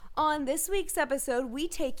On this week's episode, we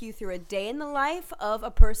take you through a day in the life of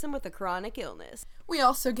a person with a chronic illness. We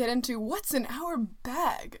also get into what's in our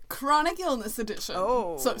bag, chronic illness edition.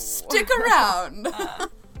 Oh. So stick around.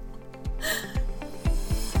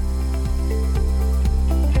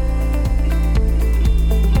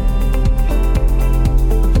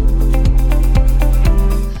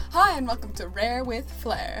 Hi, and welcome to Rare with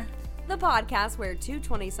Flair, The podcast where two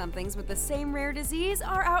 20-somethings with the same rare disease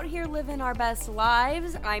are out here living our best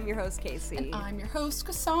lives. I'm your host, Casey. and I'm your host,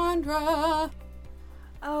 Cassandra.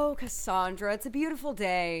 Oh, Cassandra, it's a beautiful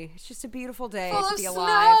day. It's just a beautiful day Full to of be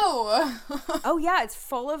alive. snow. Oh yeah, it's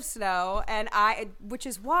full of snow, and which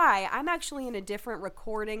is why I'm actually in a different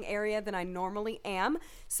recording area than I normally am.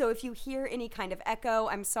 So if you hear any kind of echo,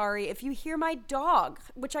 I'm sorry. If you hear my dog,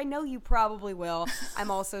 which I know you probably will,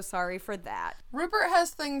 I'm also sorry for that. Rupert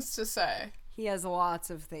has things to say. He has lots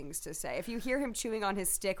of things to say. If you hear him chewing on his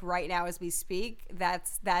stick right now as we speak,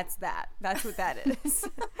 that's that. That's what that is.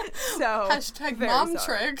 So Hashtag very mom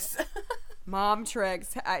sorry. tricks. Mom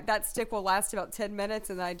tricks. That stick will last about 10 minutes,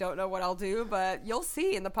 and I don't know what I'll do, but you'll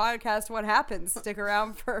see in the podcast what happens. Stick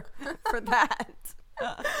around for that.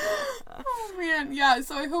 Oh man, yeah,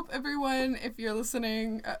 so I hope everyone, if you're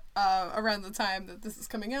listening around the time that this is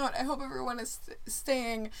coming out, I hope everyone is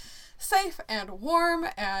staying safe and warm,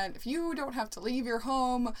 and if you don't have to leave your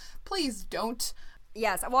home, please don't.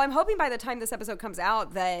 Yes, well, I'm hoping by the time this episode comes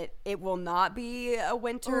out that it will not be a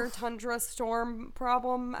winter tundra storm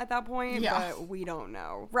problem at that point, Yeah. but we don't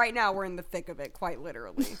know. Right now, we're in the thick of it, quite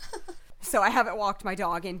literally. So I haven't walked my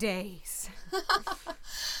dog in days.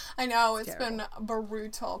 I know, it's been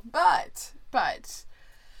brutal, but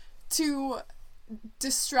to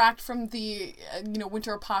distract from the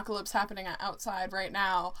winter apocalypse happening outside right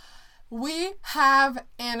now, we have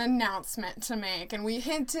an announcement to make, and we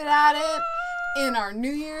hinted at it in our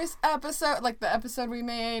New Year's episode, like the episode we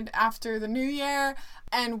made after the New Year,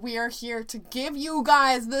 and we are here to give you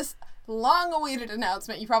guys this long-awaited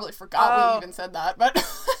announcement. You probably forgot we even said that, but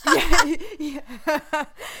Yeah.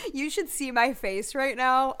 You should see my face right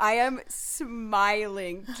now. I am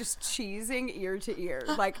smiling, just cheesing ear to ear.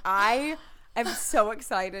 Like, I am so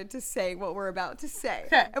excited to say what we're about to say.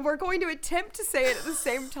 Okay. And we're going to attempt to say it at the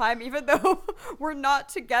same time, even though we're not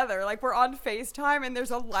together. Like, we're on FaceTime and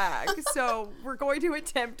there's a lag. So we're going to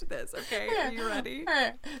attempt this, okay? Are you ready? All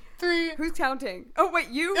right, 3. Who's counting? Oh, wait,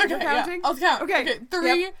 you're Okay, counting? yeah, I'll count. Okay.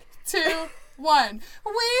 3, Yep. 2, 1.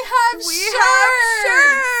 We have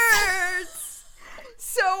shirts!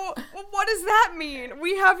 So, what does that mean?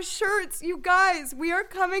 We have shirts. You guys, we are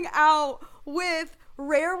coming out with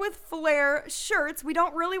Rare with Flair shirts. We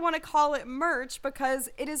don't really want to call it merch because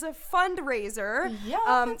it is a fundraiser.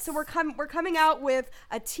 Yes. So we're coming out with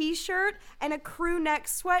a t-shirt and a crew neck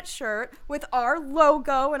sweatshirt with our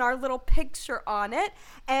logo and our little picture on it.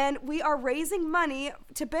 And we are raising money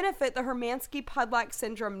to benefit the Hermansky-Pudlak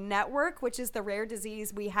Syndrome Network, which is the rare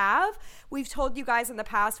disease we have. We've told you guys in the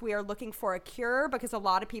past we are looking for a cure because a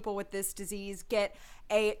lot of people with this disease get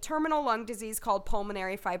a terminal lung disease called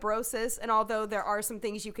pulmonary fibrosis. And although there are some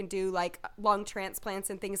things you can do like lung transplants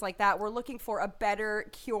and things like that, we're looking for a better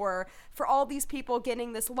cure for all these people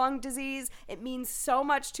getting this lung disease. It means so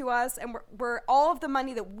much to us, and we're all of the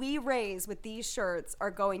money that we raise with these shirts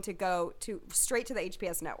are going to go straight to the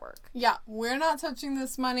HPS network. Yeah, we're not touching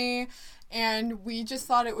this money, and we just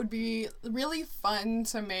thought it would be really fun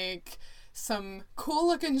to make some cool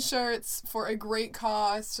looking shirts for a great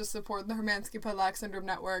cause to support the Hermansky-Pudlak Syndrome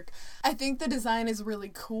Network. I think the design is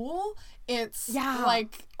really cool. It's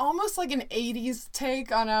like almost like an 80s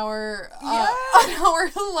take on our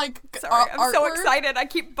like Sorry, I'm artwork. so excited. I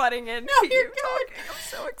keep butting in to you talking. I'm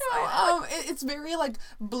so excited. It's very like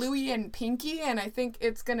bluey and pinky, and I think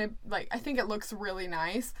it's gonna I think it looks really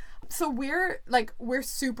nice. So we're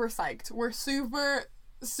super psyched. We're super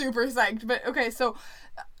psyched. But okay, so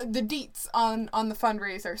the deets on the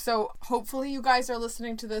fundraiser. So hopefully you guys are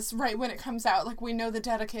listening to this right when it comes out. Like, we know the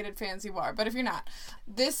dedicated fans you are, but if you're not,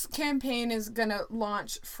 this campaign is gonna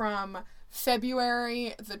launch from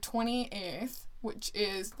February the 28th, which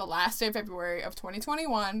is the last day of February of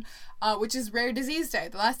 2021, which is Rare Disease Day.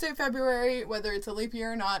 The last day of February, whether it's a leap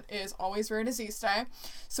year or not, is always Rare Disease Day.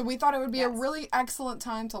 So we thought it would be a really excellent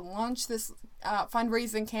time to launch this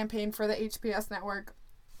fundraising campaign for the HPS network.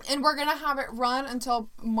 And we're going to have it run until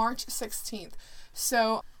March 16th.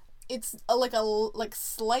 So it's like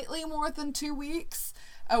slightly more than 2 weeks.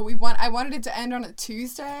 I wanted it to end on a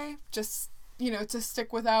Tuesday, just, to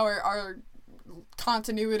stick with our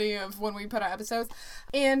continuity of when we put out episodes.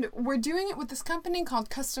 And we're doing it with this company called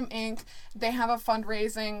Custom Ink. They have a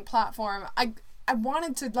fundraising platform. I I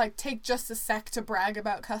wanted to like take just a sec to brag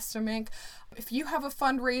about Custom Ink. If you have a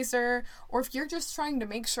fundraiser, or if you're just trying to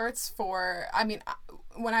make shirts for, I mean,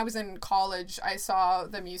 when I was in college, I saw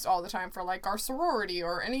them used all the time for like our sorority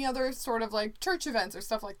or any other sort of like church events or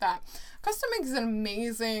stuff like that. Custom Ink is an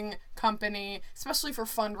amazing company, especially for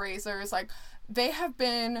fundraisers. Like, they have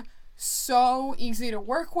been so easy to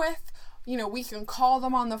work with. You know, we can call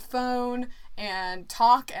them on the phone and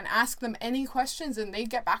talk and ask them any questions, and they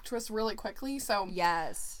get back to us really quickly. So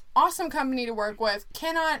yes, awesome company to work with.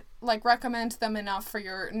 Cannot like recommend them enough for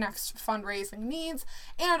your next fundraising needs.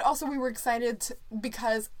 And also, we were excited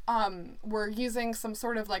because we're using some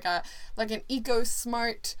sort of like an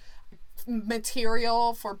eco-smart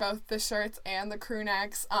material for both the shirts and the crew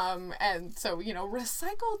necks, and so, you know,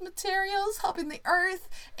 recycled materials helping the earth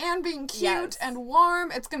and being cute yes. and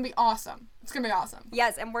warm. It's gonna be awesome. It's gonna be awesome.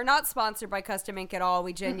 Yes, and we're not sponsored by Custom Ink at all.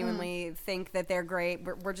 We genuinely think that they're great.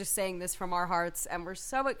 We're just saying this from our hearts, and we're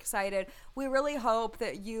so excited. We really hope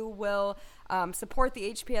that you will support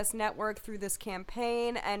the HPS network through this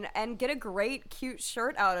campaign and get a great, cute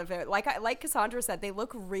shirt out of it. Like Cassandra said, they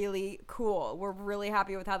look really cool. We're really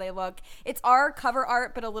happy with how they look. It's our cover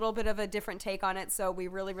art, but a little bit of a different take on it, so we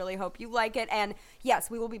really, really hope you like it. And yes,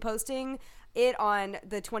 we will be posting it on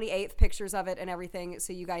the 28th, pictures of it and everything,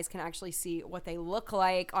 so you guys can actually see what they look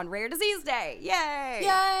like on Rare Disease Day. Yay!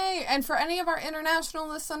 Yay! And for any of our international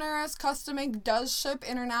listeners, Custom Ink does ship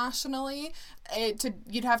internationally.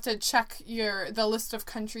 You'd have to check the list of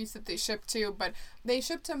countries that they ship to, but they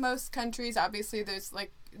ship to most countries. Obviously, there's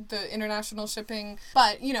like the international shipping,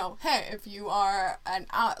 but you know, hey, if you are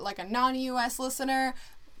a non-US listener,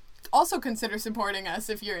 also consider supporting us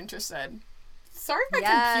if you're interested. Sorry if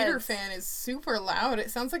my computer fan is super loud. It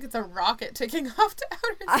sounds like it's a rocket taking off to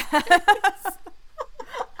outer space.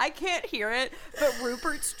 I can't hear it, but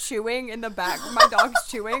Rupert's chewing in the back. My dog's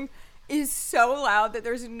chewing is so loud that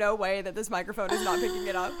there's no way that this microphone is not picking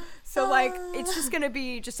it up. So, like, it's just going to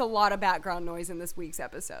be just a lot of background noise in this week's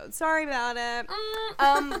episode. Sorry about it.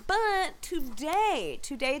 But today,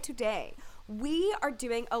 we are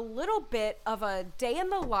doing a little bit of a day in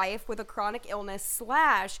the life with a chronic illness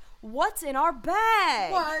 / what's in our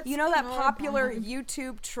bag. You know that popular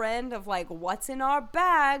YouTube trend of like what's in our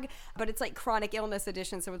bag, but it's like chronic illness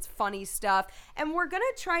edition, so it's funny stuff. And we're going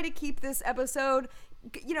to try to keep this episode,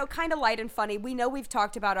 you know, kind of light and funny. We know we've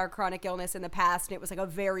talked about our chronic illness in the past, and it was like a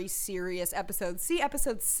very serious episode. See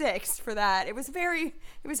episode 6 for that. It was very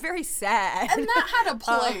sad. And that had a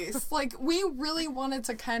place. Like, we really wanted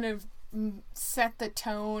to kind of set the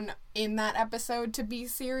tone in that episode to be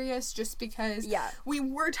serious, just because we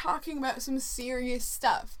were talking about some serious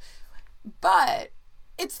stuff. But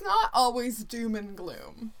it's not always doom and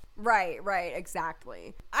gloom. Right,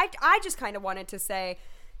 exactly. I just kind of wanted to say,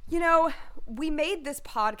 you know, we made this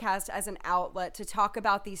podcast as an outlet to talk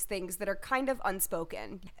about these things that are kind of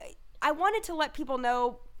unspoken. I wanted to let people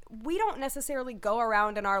know we don't necessarily go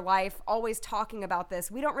around in our life always talking about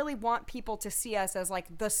this. We don't really want people to see us as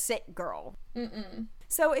like the sick girl.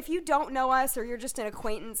 So if you don't know us, or you're just an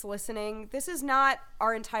acquaintance listening, this is not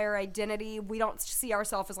our entire identity. We don't see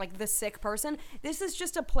ourselves as like the sick person. This is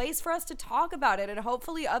just a place for us to talk about it, and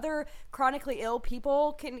hopefully other chronically ill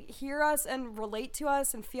people can hear us and relate to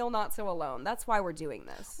us and feel not so alone. That's why we're doing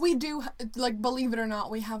this. We do, like, believe it or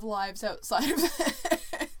not, we have lives outside of this.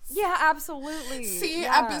 Yeah, absolutely. See,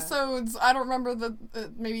 episodes, I don't remember the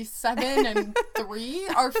maybe 7 and 3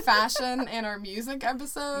 are fashion and our music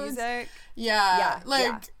episodes.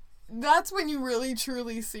 That's when you really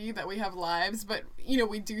truly see that we have lives. But, you know,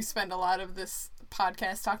 we do spend a lot of this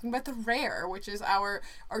podcast talking about the rare, which is our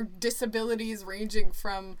disabilities ranging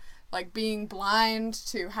from like being blind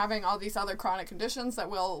to having all these other chronic conditions that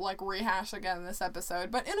we'll like rehash again in this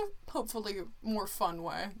episode, but in a hopefully more fun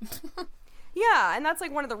way. Yeah, and that's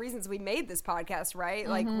like one of the reasons we made this podcast, right?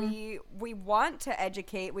 Like we want to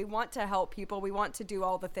educate, we want to help people, we want to do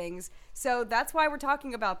all the things. So that's why we're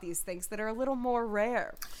talking about these things that are a little more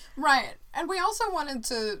rare. Right. And we also wanted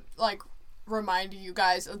to like remind you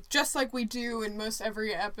guys, just like we do in most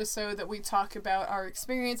every episode that we talk about our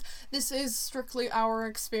experience, this is strictly our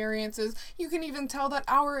experiences. You can even tell that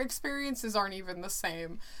our experiences aren't even the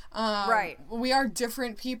same. Right. We are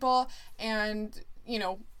different people, and, you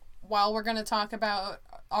know, while we're going to talk about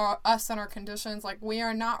us and our conditions, like, we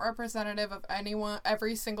are not representative of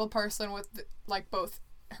every single person with, like, both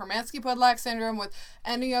Hermansky-Pudlak syndrome, with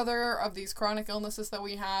any other of these chronic illnesses that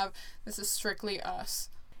we have. This is strictly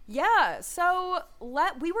us. Yeah, so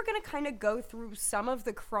we were going to kind of go through some of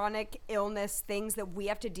the chronic illness things that we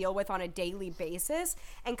have to deal with on a daily basis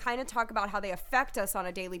and kind of talk about how they affect us on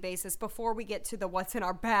a daily basis before we get to the what's in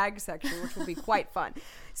our bag section, which will be quite fun.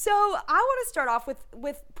 So I want to start off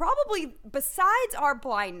with probably, besides our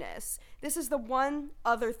blindness, this is the one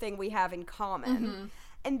other thing we have in common.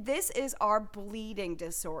 And this is our bleeding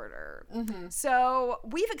disorder. So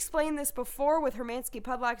we've explained this before. With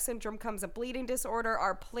Hermansky-Pudlak syndrome comes a bleeding disorder.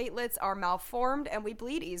 Our platelets are malformed and we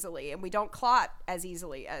bleed easily and we don't clot as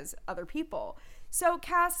easily as other people. So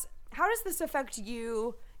Cass, how does this affect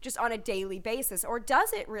you just on a daily basis, or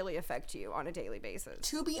does it really affect you on a daily basis?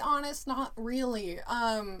 To be honest, not really.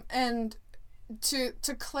 And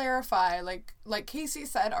to clarify, like Casey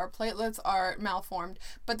said, our platelets are malformed,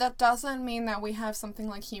 but that doesn't mean that we have something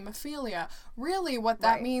like hemophilia. Really, what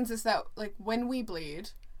that means is that, like, when we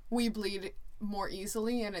bleed more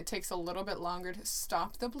easily and it takes a little bit longer to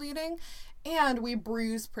stop the bleeding, and we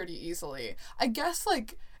bruise pretty easily. I guess,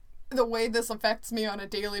 like, the way this affects me on a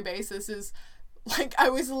daily basis is, like, I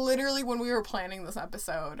was literally, when we were planning this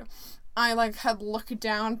episode, I, like, had looked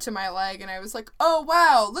down to my leg and I was like, oh,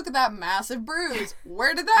 wow, look at that massive bruise.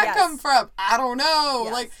 Where did that come from? I don't know.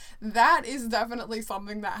 Like, that is definitely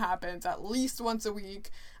something that happens at least once a week.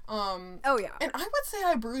 And I would say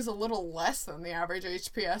I bruise a little less than the average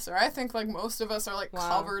HPSer. I think, like, most of us are, like,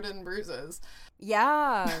 covered in bruises.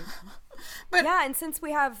 Yeah. But yeah, and since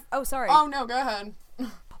we have... Oh, sorry. Oh, no, go ahead.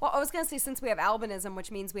 Well, I was going to say, since we have albinism, which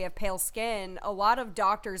means we have pale skin, a lot of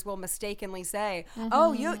doctors will mistakenly say,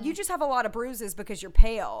 oh, you just have a lot of bruises because you're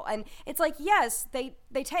pale. And it's like, yes, they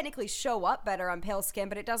technically show up better on pale skin,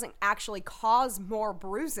 but it doesn't actually cause more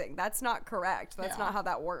bruising. That's not correct. That's not how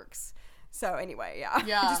that works. So anyway, yeah.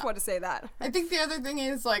 I just want to say that. I think the other thing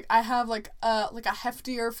is, like, I have like a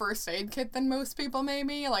heftier first aid kit than most people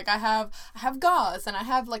maybe. Like, I have gauze and I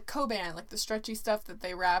have, like, Coban, like the stretchy stuff that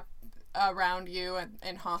they wrap around you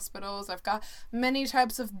in hospitals. I've got many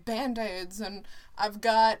types of Band-Aids, and I've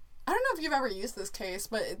got, I don't know if you've ever used this case,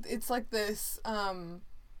 but it's like this,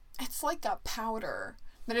 it's like a powder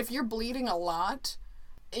that if you're bleeding a lot,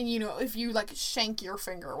 and, you know, if you, like, shank your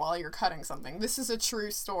finger while you're cutting something, this is a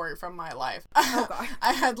true story from my life. Oh, God.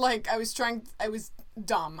 I was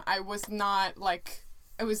dumb. I was not, like,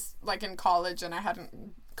 I was, like, in college, and I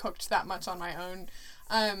hadn't cooked that much on my own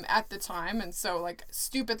at the time, and so, like,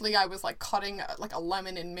 stupidly I was, like, cutting like a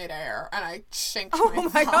lemon in midair, and I shanked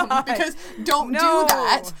my thumb. God. Because don't do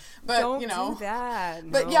that. But don't you know, do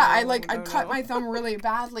that. But yeah, I cut my thumb really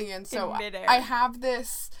badly, and so I have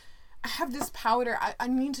this powder. I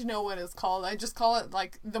need to know what it's called. I just call it,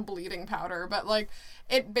 like, the bleeding powder, but, like,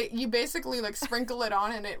 you basically, like, sprinkle it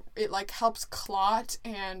on, and it like helps clot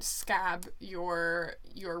and scab your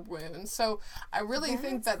wounds. So I really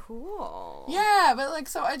think that cool. Yeah, but, like,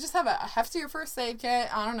 so I just have a heftier first aid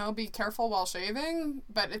kit. I don't know, be careful while shaving,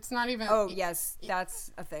 but it's not even. Oh yes,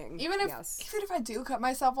 that's a thing. Even if I do cut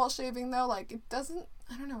myself while shaving, though, like, it doesn't.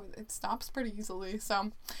 I don't know. It stops pretty easily.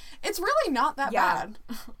 So it's really not that bad.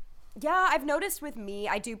 Yeah, I've noticed with me,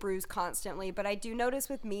 I do bruise constantly, but I do notice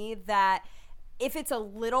with me that if it's a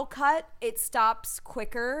little cut, it stops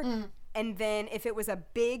quicker. And then if it was a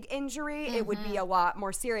big injury, it would be a lot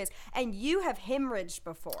more serious. And you have hemorrhaged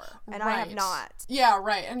before, and I have not. Yeah,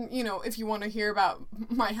 right. And, you know, if you want to hear about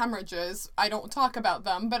my hemorrhages, I don't talk about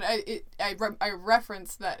them, but I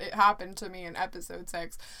referenced that it happened to me in episode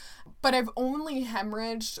 6. But I've only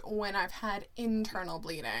hemorrhaged when I've had internal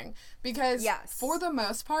bleeding. Because for the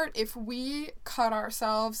most part, if we cut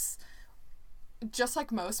ourselves, just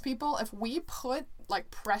like most people, if we put,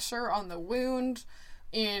 like, pressure on the wound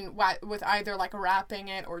with either, like, wrapping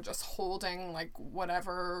it or just holding, like,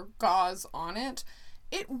 whatever gauze on it,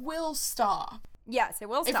 it will stop. Yes, it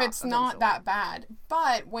will stop if it's not that bad.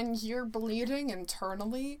 But when you're bleeding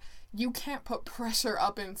internally, you can't put pressure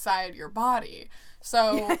up inside your body.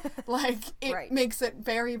 So, like, it makes it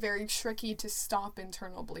very, very tricky to stop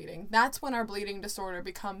internal bleeding. That's when our bleeding disorder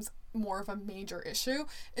becomes more of a major issue,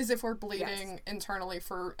 is if we're bleeding internally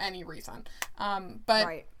for any reason.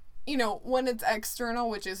 But you know, when it's external,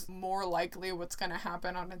 which is more likely what's going to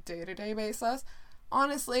happen on a day-to-day basis,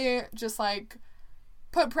 honestly, just, like,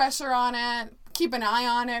 put pressure on it, keep an eye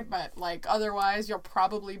on it, but, like, otherwise, you'll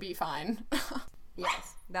probably be fine.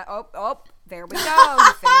 Yes. There we go.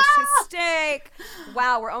 You finished his steak.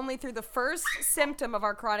 Wow, we're only through the first symptom of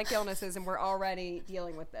our chronic illnesses, and we're already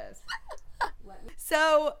dealing with this.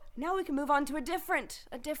 So, now we can move on to a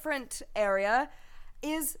different area,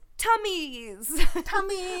 is tummies.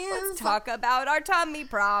 Let's talk about our tummy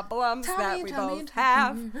problems that we both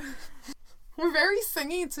have. We're very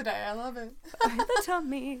singy today. I love it. The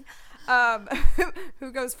tummy.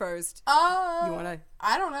 Who goes first? You wanna?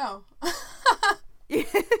 I don't know. I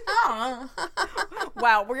don't know.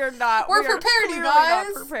 Wow, we're prepared, you not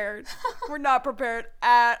guys. prepared. We're not prepared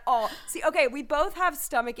at all. See, okay, we both have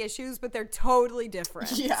stomach issues, but they're totally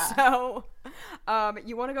different. Yeah. So,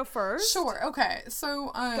 you want to go first? Sure. Okay.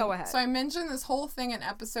 So, go ahead. So I mentioned this whole thing in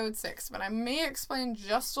episode 6, but I may explain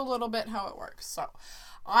just a little bit how it works. So,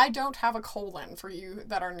 I don't have a colon for you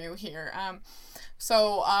that are new here. I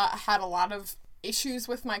had a lot of issues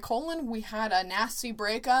with my colon. We had a nasty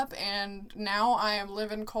breakup, and now I am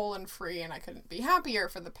living colon free, and I couldn't be happier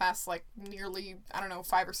for the past nearly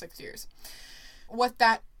 5 or 6 years. What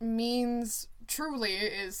that means truly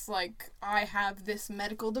is I have this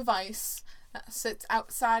medical device that sits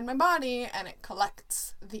outside my body and it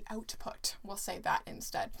collects the output. We'll say that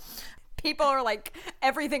instead. People are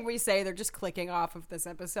everything we say, they're just clicking off of this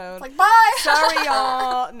episode. Bye! Sorry,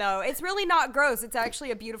 y'all. No, it's really not gross. It's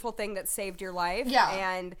actually a beautiful thing that saved your life. Yeah.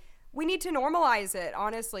 And we need to normalize it,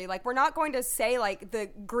 honestly. We're not going to say,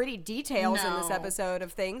 the gritty details in this episode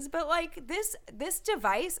of things, but, this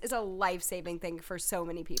device is a life-saving thing for so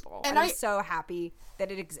many people. And I'm so happy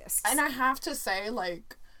that it exists. And I have to say,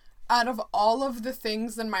 out of all of the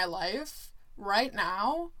things in my life, right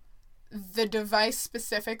now, the device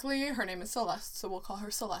specifically, her name is Celeste, so we'll call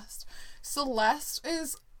her Celeste. Celeste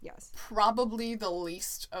is probably the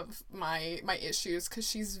least of my issues, because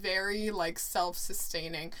she's very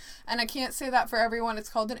self-sustaining. And I can't say that for everyone. It's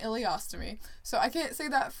called an ileostomy. So I can't say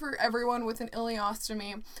that for everyone with an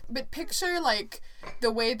ileostomy. But picture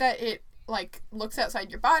the way that it looks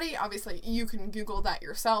outside your body. Obviously you can Google that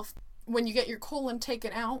yourself. When you get your colon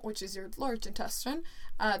taken out, which is your large intestine,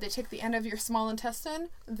 they take the end of your small intestine,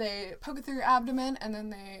 they poke it through your abdomen, and then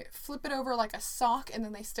they flip it over like a sock, and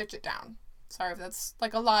then they stitch it down. Sorry if that's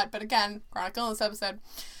a lot, but again, chronic illness episode.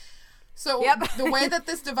 So the way that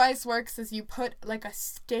this device works is you put a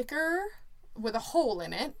sticker with a hole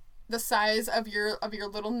in it, the size of your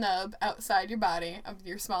little nub outside your body, of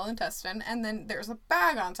your small intestine, and then there's a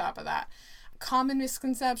bag on top of that. Common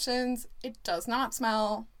misconceptions: it does not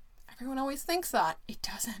smell. Everyone always thinks that. It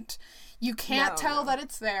doesn't. You can't tell that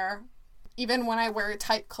it's there. Even when I wear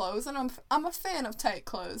tight clothes, and I'm a fan of tight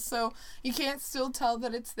clothes, so you can't still tell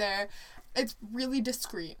that it's there. It's really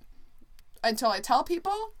discreet. Until I tell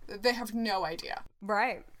people, they have no idea.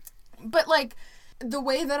 Right. But the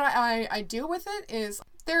way that I deal with it is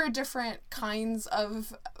there are different kinds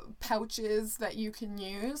of pouches that you can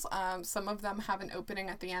use. Some of them have an opening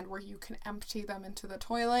at the end where you can empty them into the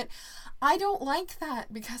toilet. I don't like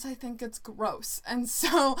that because I think it's gross. And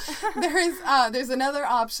so there's another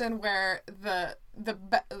option where the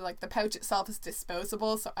pouch itself is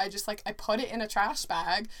disposable. So I just I put it in a trash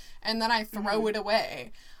bag and then I throw it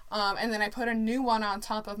away. And then I put a new one on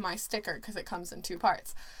top of my sticker because it comes in 2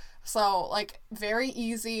 parts. So, very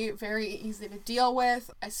easy to deal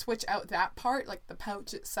with. I switch out that part, the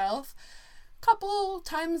pouch itself, a couple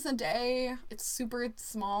times a day. It's super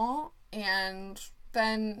small. And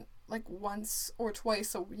then, once or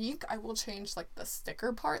twice a week, I will change, the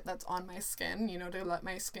sticker part that's on my skin, to let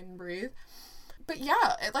my skin breathe. But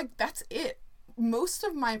yeah, that's it. Most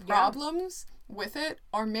of my problems with it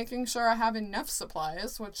are making sure I have enough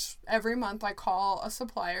supplies, which every month I call a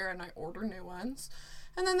supplier and I order new ones.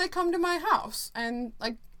 And then they come to my house, and,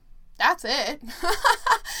 that's it.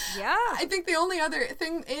 Yeah. I think the only other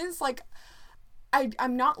thing is,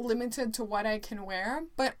 I'm not limited to what I can wear,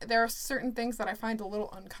 but there are certain things that I find a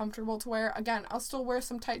little uncomfortable to wear. Again, I'll still wear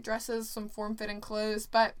some tight dresses, some form-fitting clothes,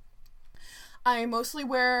 but I mostly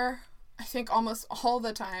wear, I think almost all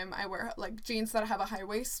the time, I wear, jeans that have a high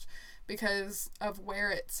waist because of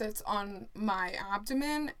where it sits on my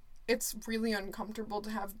abdomen. It's really uncomfortable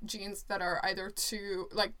to have jeans that are either too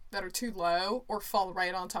low or fall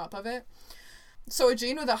right on top of it. So a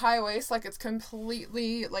jean with a high waist, it's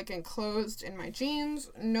completely enclosed in my jeans.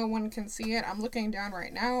 No one can see it. I'm looking down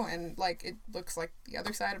right now and it looks like the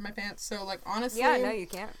other side of my pants. So honestly, yeah, no, you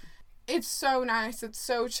can't. It's so nice. It's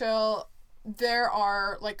so chill. There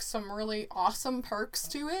are some really awesome perks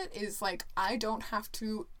to it is I don't have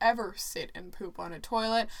to ever sit and poop on a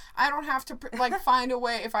toilet. I don't have to find a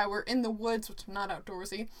way. If I were in the woods, which I'm not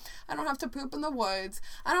outdoorsy, I don't have to poop in the woods.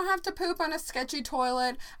 I don't have to poop on a sketchy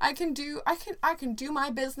toilet. I can do my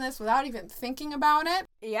business without even thinking about it.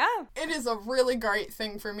 Yeah. It is a really great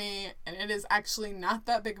thing for me, and it is actually not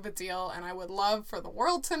that big of a deal, and I would love for the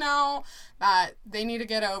world to know that they need to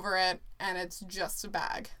get over it, and it's just a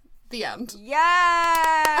bag. The end. Yes.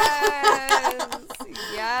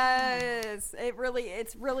 Yes.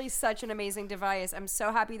 It's really such an amazing device. I'm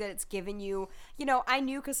so happy that it's given you, I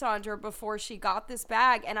knew Cassandra before she got this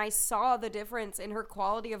bag, and I saw the difference in her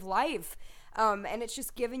quality of life. And it's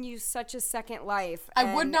just given you such a second life.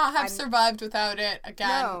 I would not have survived without it.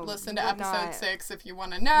 Again, listen to episode 6 if you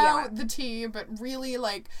want to know the tea, but really,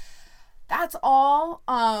 like, that's all.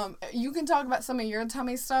 You can talk about some of your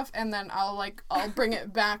tummy stuff, and then I'll bring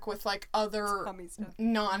it back with, like, other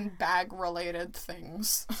non-bag related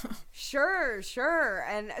things. Sure.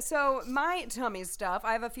 And so my tummy stuff,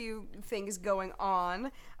 I have a few things going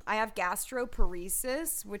on. I have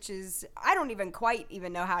gastroparesis, which is, I don't even quite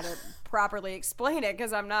even know how to properly explain it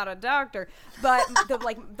because I'm not a doctor, but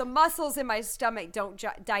the muscles in my stomach don't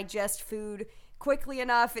digest food quickly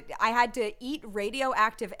enough. I had to eat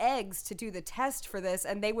radioactive eggs to do the test for this,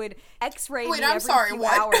 and they would x-ray me every few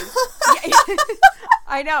hours.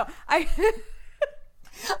 I know.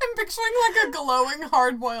 I'm picturing like a glowing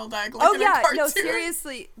hard-boiled egg, like in a cartoon. No,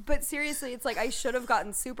 seriously, it's like I should have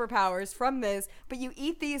gotten superpowers from this, but you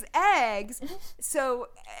eat these eggs,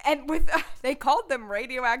 they called them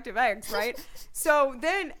radioactive eggs, right? So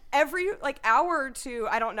then every hour or two,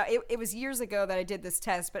 I don't know, it was years ago that I did this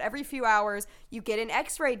test, but every few hours you get an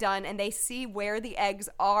x-ray done and they see where the eggs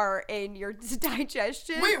are in your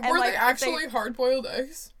digestion. Wait, were they actually hard-boiled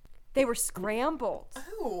eggs? They were scrambled.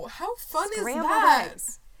 Oh, how fun scrambled is that?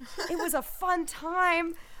 Eggs. It was a fun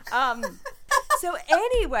time. So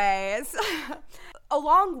anyways,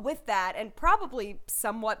 along with that, and probably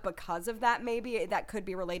somewhat because of that, maybe that could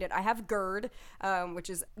be related, I have GERD, which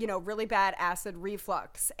is, really bad acid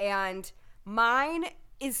reflux. And mine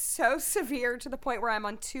is so severe to the point where I'm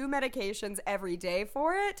on 2 medications every day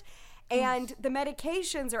for it. And the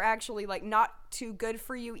medications are actually, not too good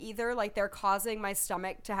for you either. They're causing my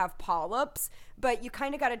stomach to have polyps. But you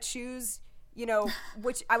kind of got to choose,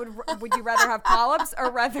 which would you rather have polyps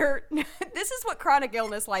or rather, this is what chronic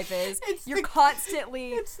illness life is. You're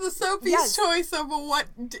constantly. It's the Sophie's choice of what,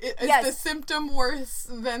 is the symptom worse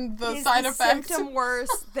than the side effect? Is the symptom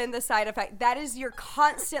worse than the side effect? That is your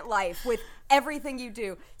constant life with everything you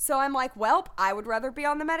do. So I'm like, well, I would rather be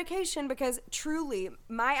on the medication because truly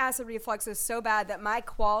my acid reflux is so bad that my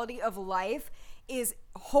quality of life is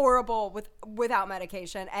horrible without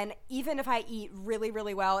medication. And even if I eat really,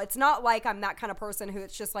 really well, it's not like I'm that kind of person who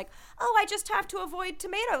it's just like, oh, I just have to avoid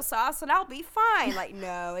tomato sauce and I'll be fine.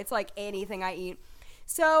 No, it's like anything I eat.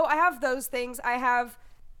 So I have those things. I have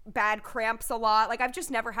bad cramps a lot. I've just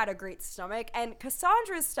never had a great stomach. And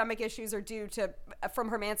Cassandra's stomach issues are due from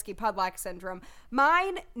Hermansky-Pudlak syndrome.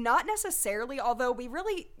 Mine, not necessarily, although we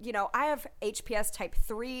really, I have HPS type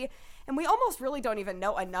 3, and we almost really don't even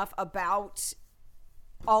know enough about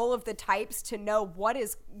all of the types to know what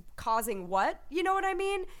is causing what. You know what I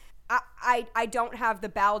mean? I don't have the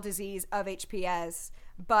bowel disease of HPS,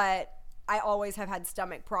 but I always have had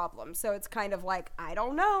stomach problems. So it's kind of like, I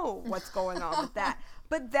don't know what's going on with that.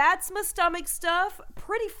 But that's my stomach stuff.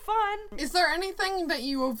 Pretty fun. Is there anything that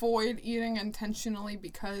you avoid eating intentionally?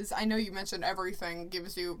 Because I know you mentioned everything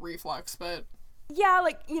gives you reflux, but... Yeah,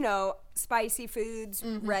 spicy foods,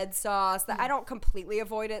 red sauce. I don't completely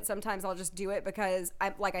avoid it. Sometimes I'll just do it because,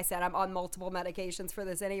 like I said, I'm on multiple medications for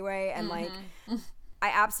this anyway. And, I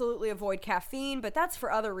absolutely avoid caffeine, but that's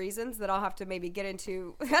for other reasons that I'll have to maybe get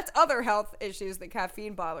into. That's other health issues that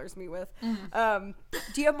caffeine bothers me with. Do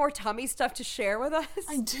you have more tummy stuff to share with us?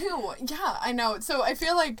 I do. Yeah, I know. So I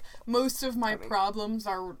feel like most of my problems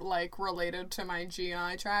are related to my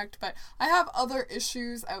GI tract, but I have other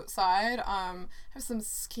issues outside. I have some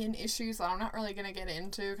skin issues that I'm not really going to get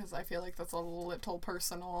into because I feel like that's a little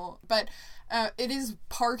personal, but it is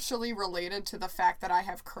partially related to the fact that I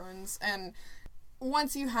have Crohn's. And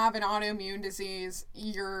once you have an autoimmune disease,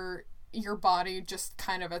 your body just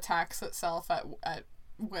kind of attacks itself at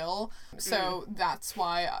will. So that's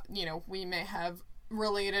why, we may have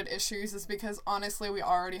related issues, is because honestly we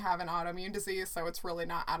already have an autoimmune disease, so it's really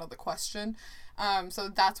not out of the question. So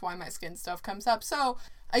that's why my skin stuff comes up. So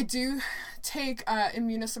I do take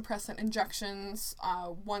immunosuppressant injections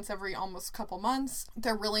once every almost couple months.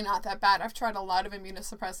 They're really not that bad. I've tried a lot of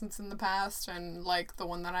immunosuppressants in the past, and the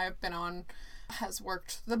one that I've been on has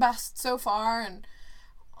worked the best so far, and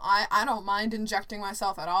I don't mind injecting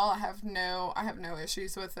myself at all. I have no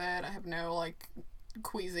issues with it. I have no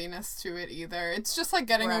queasiness to it either. It's just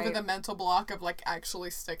getting over the mental block of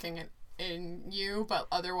actually sticking it in you, but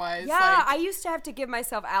otherwise I used to have to give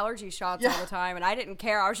myself allergy shots all the time, and I didn't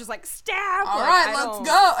care. I was just stab. All right, let's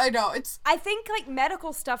go. I know I think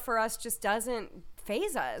medical stuff for us just doesn't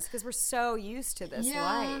faze us because we're so used to this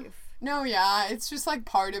life. No, yeah, it's just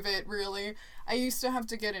part of it, really. I used to have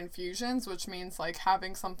to get infusions, which means like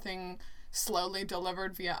having something slowly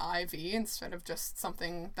delivered via IV instead of just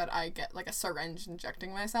something that I get like a syringe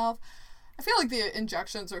injecting myself. I feel like the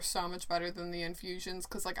injections are so much better than the infusions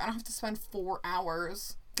because like I don't have to spend 4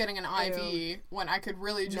 hours getting an IV when I could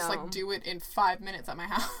really just like do it in 5 minutes at my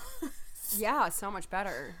house. Yeah, so much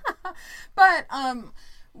better. But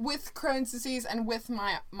with Crohn's disease and with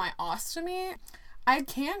my ostomy, I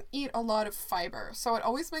can't eat a lot of fiber, so it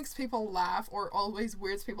always makes people laugh or always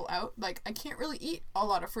weirds people out. Like, I can't really eat a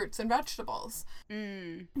lot of fruits and vegetables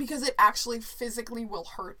because it actually physically will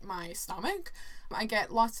hurt my stomach. I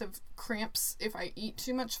get lots of cramps if I eat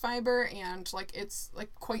too much fiber, and like it's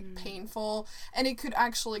like quite painful, and it could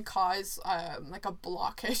actually cause like a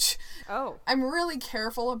blockage. Oh. I'm really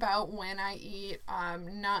careful about when I eat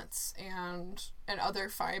nuts and other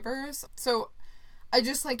fibers. So I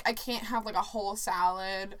just like I can't have like a whole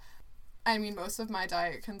salad. I mean, most of my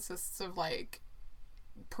diet consists of like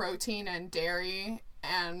protein and dairy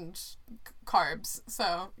and carbs.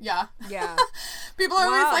 So yeah. People are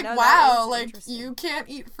always like, wow, like you can't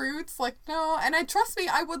eat fruits. Like, no. And trust me,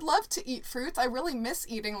 I would love to eat fruits. I really miss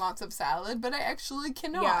eating lots of salad, but I actually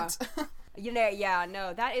cannot. You know,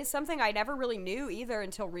 no, that is something I never really knew either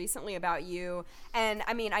until recently about you. And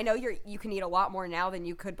I mean, I know you can eat a lot more now than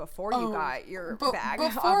you could before you got your bag.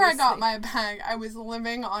 Before I got my bag, I was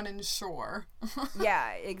living on Ensure.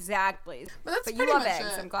 Yeah, exactly. But you love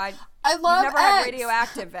eggs. I'm glad. I love You've never had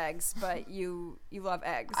radioactive eggs, but you love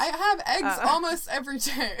eggs. I have eggs almost every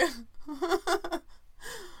day.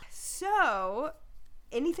 So,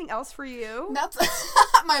 anything else for you? That's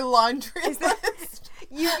my laundry list.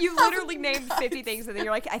 You literally named 50 things and then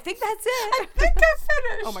you're like, I think that's it. I think I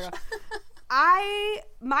finished. Oh my god.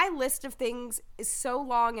 My list of things is so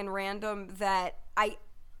long and random that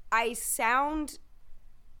I sound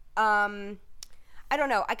I don't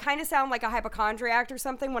know. I kind of sound like a hypochondriac or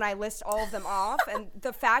something when I list all of them off. And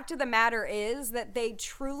the fact of the matter is that they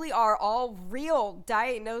truly are all real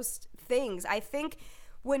diagnosed things. I think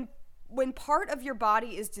when part of your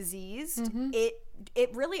body is diseased,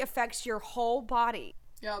 it really affects your whole body.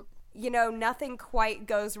 Yep. You know, nothing quite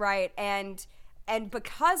goes right. And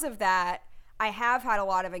because of that, I have had a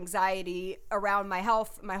lot of anxiety around my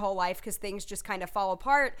health my whole life because things just kind of fall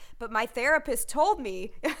apart. But my therapist told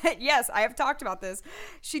me, yes, I have talked about this.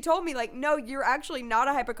 She told me, like, no, you're actually not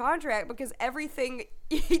a hypochondriac because everything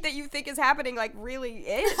that you think is happening, like, really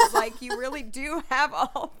is. Like, you really do have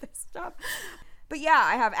all this stuff. But yeah,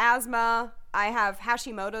 I have asthma. I have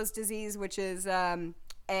Hashimoto's disease, which is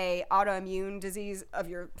a autoimmune disease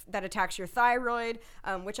that attacks your thyroid,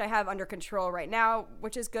 which I have under control right now,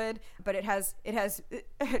 which is good. But it has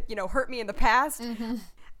hurt me in the past.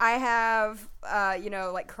 I have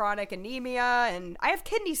like chronic anemia, and I have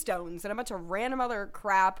kidney stones and a bunch of random other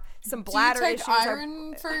crap. Some bladder issues. Do you take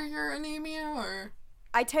iron for your anemia, or?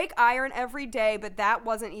 I take iron every day, but that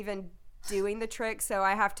wasn't even doing the trick, so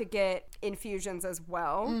I have to get infusions as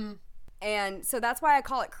well. And so that's why I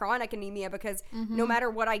call it chronic anemia, because no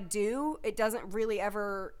matter what I do, it doesn't really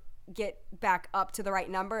ever get back up to the right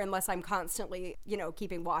number unless I'm constantly,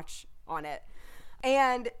 keeping watch on it.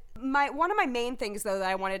 And one of my main things, though, that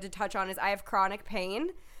I wanted to touch on is I have chronic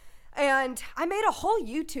pain. And I made a whole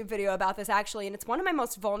YouTube video about this, actually, and it's one of my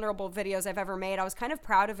most vulnerable videos I've ever made. I was kind of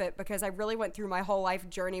proud of it because I really went through my whole life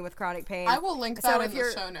journey with chronic pain. I will link that in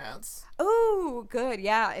the show notes. Oh, good.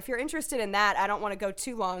 Yeah. If you're interested in that, I don't want to go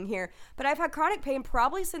too long here. But I've had chronic pain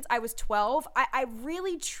probably since I was 12. I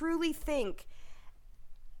really, truly think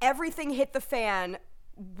everything hit the fan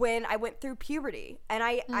when I went through puberty. And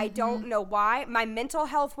I don't know why. My mental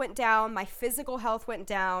health went down. My physical health went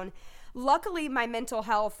down. Luckily, my mental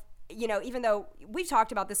health, even though we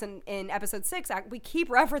talked about this in episode 6, we keep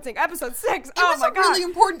referencing episode 6. It was a really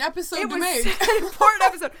important episode to make. It was an important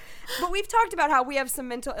episode. But we've talked about how we have some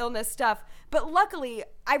mental illness stuff. But luckily,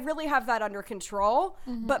 I really have that under control.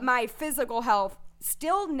 But my physical health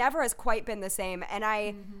still never has quite been the same. And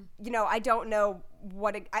I don't know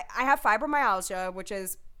what I have fibromyalgia, which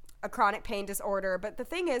is a chronic pain disorder. But the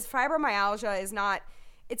thing is, fibromyalgia is not...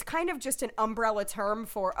 It's kind of just an umbrella term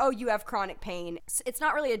for, you have chronic pain. It's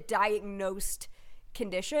not really a diagnosed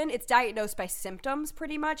condition. It's diagnosed by symptoms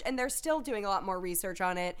pretty much, and they're still doing a lot more research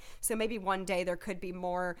on it. So maybe one day there could be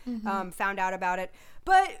more found out about it.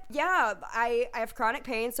 But yeah, I have chronic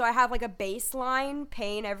pain, so I have like a baseline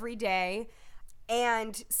pain every day.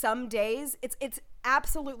 And some days it's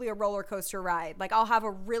absolutely a roller coaster ride. Like, I'll have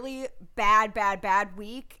a really bad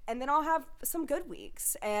week, and then I'll have some good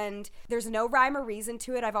weeks. And there's no rhyme or reason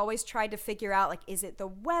to it. I've always tried to figure out, like, is it the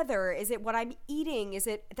weather? Is it what I'm eating? Is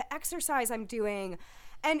it the exercise I'm doing?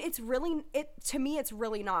 And to me, it's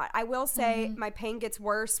really not. I will say my pain gets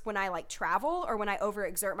worse when I like travel or when I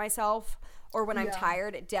overexert myself or when I'm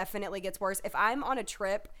tired. It definitely gets worse. If I'm on a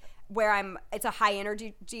trip where it's a high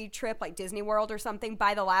energy trip like Disney World or something,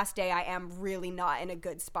 by the last day, I am really not in a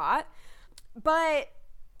good spot. But,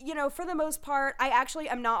 you know, for the most part, I actually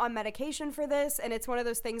am not on medication for this. And it's one of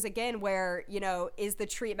those things, again, where, you know, is the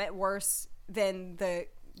treatment worse than the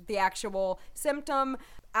actual symptom?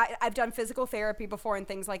 I've done physical therapy before and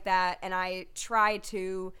things like that, and I try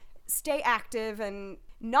to stay active and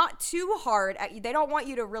not too hard. They don't want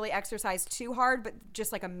you to really exercise too hard, but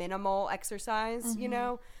just like a minimal exercise, you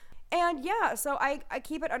know? And yeah, so I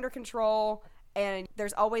keep it under control, and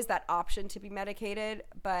there's always that option to be medicated,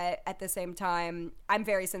 but at the same time, I'm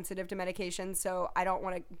very sensitive to medication, so I don't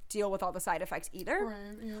want to deal with all the side effects either.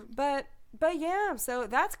 Right, yeah. But yeah, so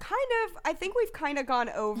that's kind of, I think we've kind of gone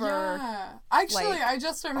over. Yeah. Actually, like, I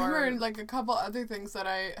just remembered like a couple other things that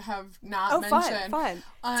I have not mentioned. Fun.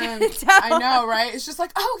 I know, right? It's just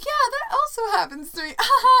like, oh yeah, that also happens to me.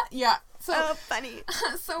 Yeah. So funny.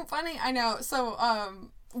 So funny. I know. So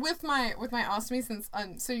with my ostomy, since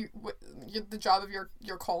the job of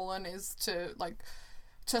your colon is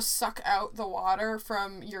to suck out the water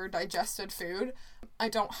from your digested food. I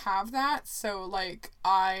don't have that, so like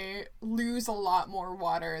I lose a lot more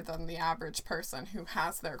water than the average person who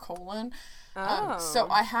has their colon. So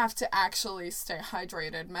I have to actually stay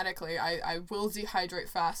hydrated medically. I will dehydrate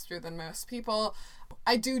faster than most people.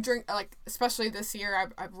 I do drink, like, especially this year,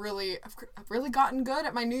 I've really gotten good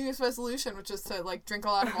at my New Year's resolution, which is to like drink a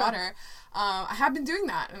lot of water. I have been doing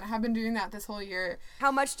that, and I have been doing that this whole year.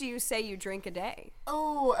 How much do you say you drink a day?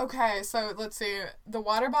 Oh, okay. So let's see. The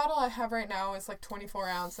water bottle I have right now is like 24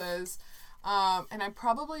 ounces. And I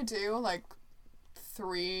probably do like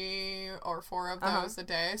 3 or 4 of those a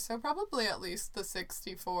day. So probably at least the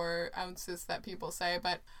 64 ounces that people say.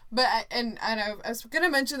 But I was going to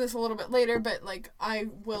mention this a little bit later, but like I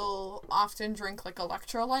will often drink like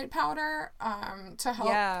electrolyte powder to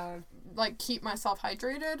help like keep myself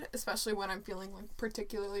hydrated, especially when I'm feeling like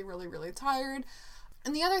particularly really, really tired.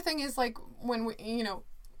 And the other thing is like when we, you know,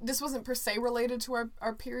 this wasn't per se related to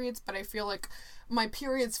our periods, but I feel like my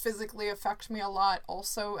periods physically affect me a lot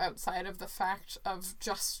also outside of the fact of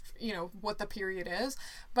just, you know, what the period is.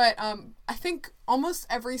 But I think almost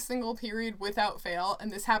every single period without fail,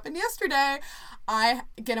 and this happened yesterday, I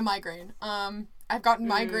get a migraine. I've gotten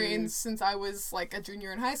migraines since I was like a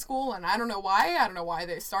junior in high school, and I don't know why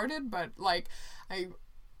they started, but like I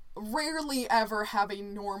rarely ever have a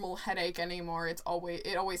normal headache anymore. It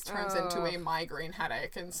always turns into a migraine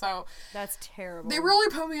headache, and so that's terrible. They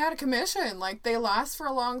really put me out of commission. Like they last for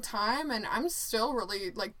a long time, and I'm still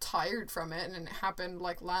really like tired from it, and it happened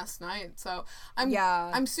like last night. So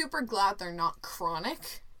I'm super glad they're not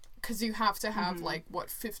chronic, because you have to have like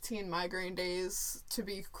 15 migraine days to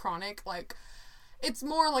be chronic. Like it's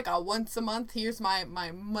more like a once a month, here's my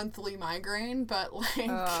monthly migraine, but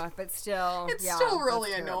like but still it's still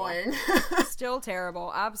really annoying. Still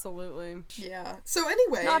terrible, absolutely. Yeah. So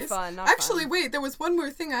anyways, not fun. Actually, wait, there was one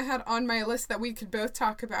more thing I had on my list that we could both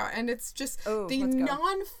talk about, and it's just the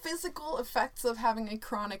non-physical effects of having a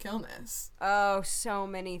chronic illness. Oh, so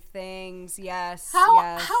many things. Yes.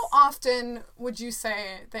 How often would you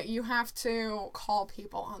say that you have to call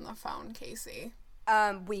people on the phone, Casey?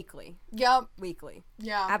 Weekly. Yep. Weekly.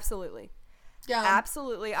 Yeah. Absolutely. Yeah.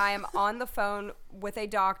 Absolutely. I am on the phone with a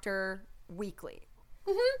doctor weekly.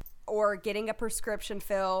 Or getting a prescription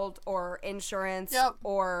filled, or insurance,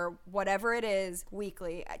 or whatever it is,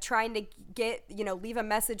 weekly. Trying to get, leave a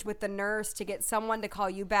message with the nurse to get someone to call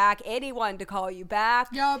you back, anyone to call you back.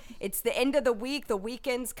 Yep. It's the end of the week, the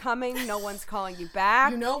weekend's coming, no one's calling you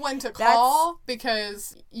back. You know when to call,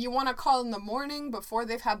 because you want to call in the morning before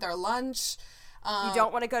they've had their lunch. You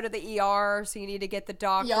don't want to go to the ER, so you need to get the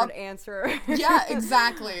doctor to answer. Yeah,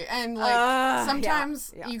 exactly. And like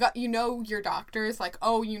sometimes you know your doctors, like,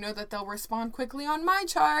 oh, you know that they'll respond quickly on my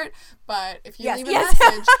chart, but if you leave a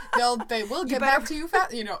message, they will get back to you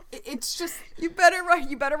fast. You know, it's just you better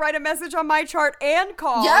write a message on my chart and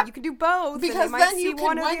call. Yep. You can do both, because then you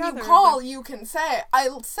can, when you other, call, you can say, I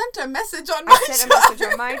sent a message on my chart. I sent a message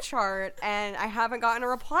on my chart, and I haven't gotten a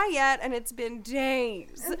reply yet, and it's been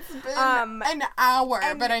days. And hour,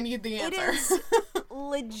 but I need the answer. It is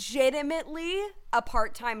legitimately a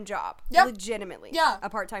part-time job. Yep. Legitimately. Yeah. A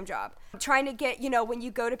part-time job. Trying to get, when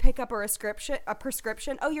you go to pick up a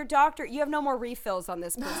prescription, oh, your doctor, you have no more refills on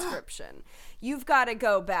this prescription. You've got to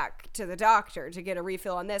go back to the doctor to get a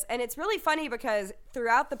refill on this. And it's really funny because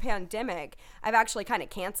throughout the pandemic, I've actually kind of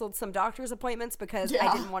canceled some doctor's appointments because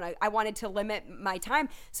I wanted to limit my time.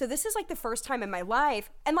 So this is like the first time in my life,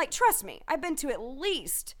 and like, trust me, I've been to at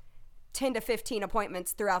least 10 to 15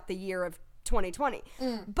 appointments throughout the year of 2020.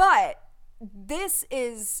 But this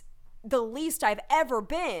is the least I've ever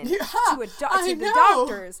been to the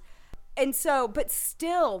doctors. And so, but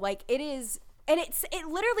still, like, it is, and it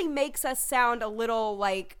literally makes us sound a little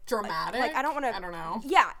like dramatic. Like, I don't know.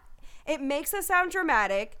 Yeah. It makes us sound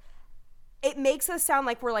dramatic. It makes us sound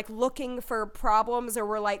like we're like looking for problems, or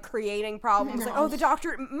we're like creating problems. Like, oh, the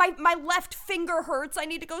doctor, my left finger hurts. I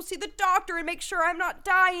need to go see the doctor and make sure I'm not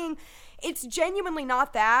dying. It's genuinely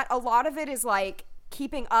not that. A lot of it is like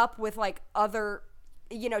keeping up with like other,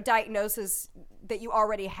 diagnoses that you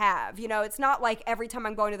already have. It's not like every time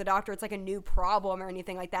I'm going to the doctor, it's like a new problem or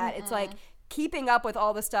anything like that. It's like keeping up with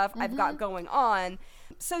all the stuff I've got going on.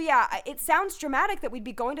 So yeah, it sounds dramatic that we'd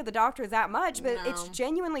be going to the doctor that much, but it's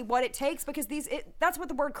genuinely what it takes, because that's what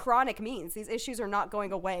the word chronic means. These issues are not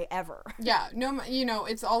going away ever. Yeah, no,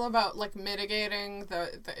 it's all about like mitigating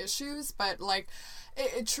the issues, but like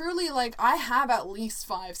it truly, like, I have at least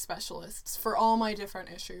 5 specialists for all my different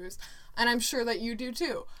issues, and I'm sure that you do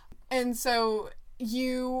too. And so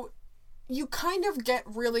you kind of get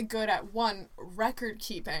really good at record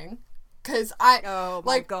keeping, because oh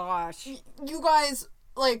my gosh, you guys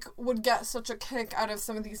like would get such a kick out of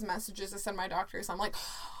some of these messages I send my doctors. I'm like,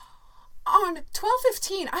 on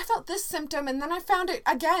 12/15 I felt this symptom, and then I found it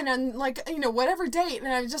again on like whatever date,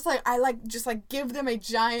 and I just give them a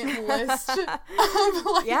giant list of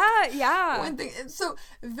like one thing. And so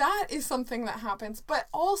that is something that happens. But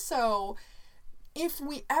also, if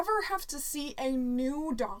we ever have to see a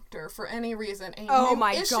new doctor for any reason, a new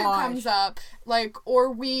issue comes up, like,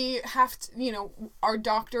 or we have to, our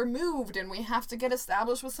doctor moved and we have to get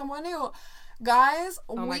established with someone new, guys,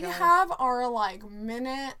 we have our like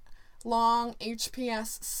minute-long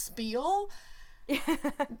HPS spiel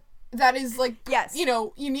that is like,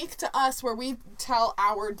 unique to us, where we tell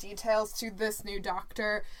our details to this new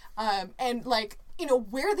doctor, and like,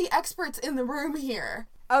 we're the experts in the room here.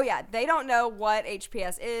 Oh, yeah. They don't know what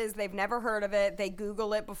HPS is. They've never heard of it. They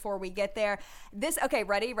Google it before we get there.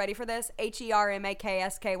 Ready for this?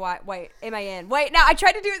 HERMAKSKY. Wait, MAN. Wait, now I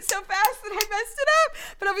tried to do it so fast that I messed it up,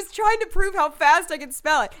 but I was trying to prove how fast I could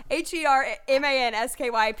spell it.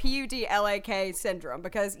 HERMANSKYPUDLAK syndrome,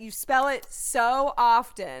 because you spell it so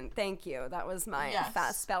often. Thank you. That was my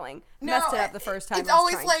fast spelling. Messed it up the first time. It's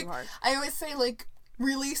always like, I always say like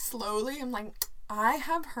really slowly. I'm like, I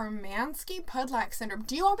have Hermansky-Pudlak syndrome.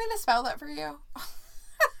 Do you want me to spell that for you?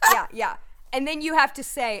 Yeah. And then you have to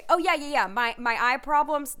say, oh, yeah. My eye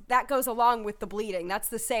problems, that goes along with the bleeding. That's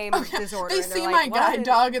the same disorder. They see my guide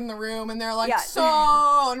dog in the room, and they're like, and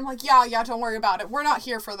I'm like, yeah, don't worry about it. We're not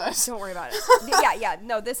here for this. Don't worry about it. Yeah.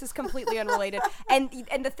 No, this is completely unrelated. And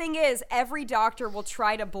the thing is, every doctor will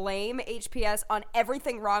try to blame HPS on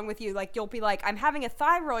everything wrong with you. Like, you'll be like, I'm having a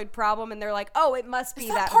thyroid problem, and they're like, oh, it must be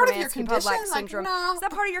that Hermansky-Pudlak syndrome. Like, no. Is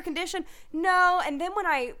that part of your condition? No. And then when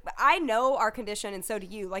I know our condition, and so do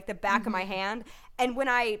you, like the back of my hand. And when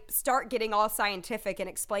I start getting all scientific and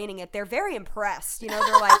explaining it, they're very impressed.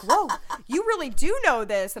 They're like, whoa, you really do know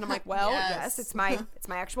this. And I'm like, well, yes, it's my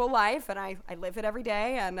actual life, and I live it every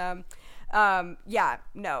day. And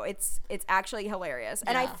it's actually hilarious.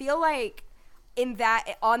 And I feel like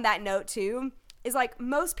on that note too, is like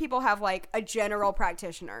most people have like a general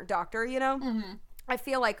practitioner doctor, I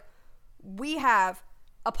feel like we have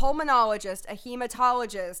a pulmonologist, a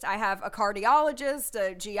hematologist, I have a cardiologist,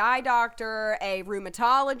 a GI doctor, a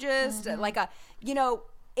rheumatologist, like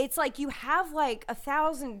it's like you have like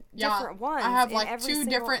 1,000 different ones. I have like 2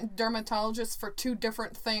 different dermatologists for 2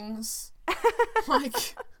 different things.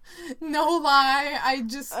 Like, no lie, I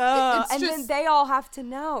just then they all have to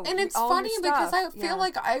know. And it's funny because I feel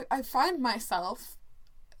like I find myself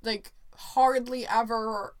like hardly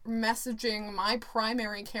ever messaging my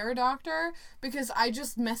primary care doctor, because I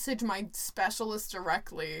just message my specialist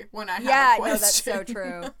directly when I have a question. No, that's so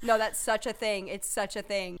true. No, that's such a thing. It's such a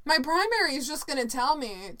thing. My primary is just gonna tell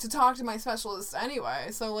me to talk to my specialist anyway,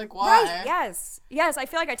 so like, why? Right, yes. I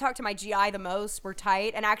feel like I talk to my GI the most. We're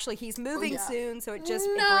tight, and actually he's moving soon, so it brings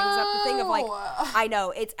up the thing of like, I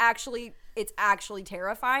know, it's actually it's actually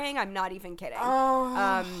terrifying. I'm not even kidding.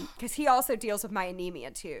 Oh. Because he also deals with my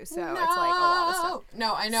anemia too, so it's like a lot of stuff.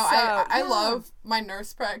 No, I know. So, I love my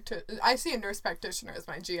nurse I see a nurse practitioner as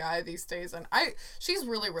my GI these days, and she's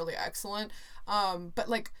really, really excellent. But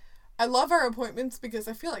like, I love our appointments because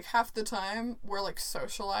I feel like half the time we're like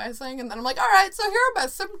socializing, and then I'm like, all right, so here are my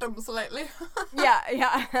symptoms lately.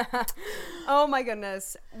 Yeah. Oh my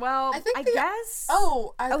goodness. Well, I guess.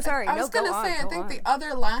 Sorry. I was gonna say, I think the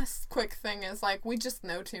other last quick thing is like we just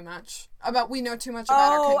know too much about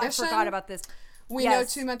our condition. I forgot about this. We know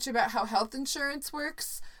too much about how health insurance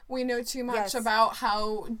works. We know too much about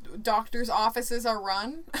how doctors' offices are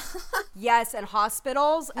run. Yes, and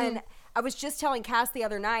hospitals. And I was just telling Cass the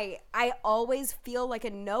other night, I always feel like a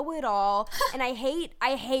know-it-all, and I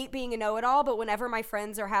hate being a know-it-all, but whenever my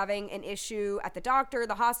friends are having an issue at the doctor,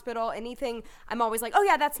 the hospital, anything, I'm always like, oh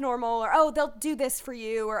yeah, that's normal, or oh, they'll do this for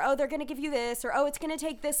you, or oh, they're going to give you this, or oh, it's going to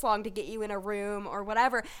take this long to get you in a room, or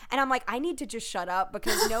whatever. And I'm like, I need to just shut up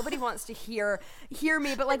because nobody wants to hear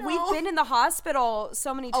me, but like we've been in the hospital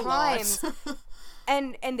so many times.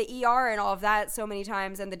 And the ER and all of that so many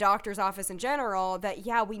times, and the doctor's office in general, that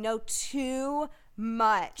we know too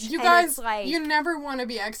much. You guys, like, you never want to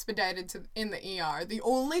be expedited in the ER. The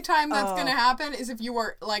only time that's going to happen is if you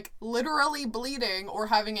are like literally bleeding or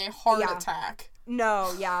having a heart attack.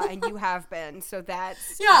 No, and you have been, so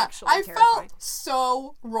that's actually I terrifying. felt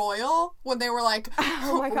so royal when they were like,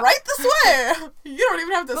 oh my God. right this way. You don't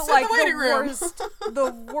even have to sit in the waiting room.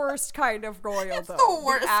 The worst kind of royal, it's though. The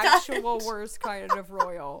worst actual worst kind of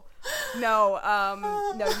royal. No,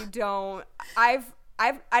 you don't. I've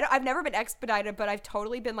never been expedited, but I've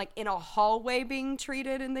totally been like in a hallway being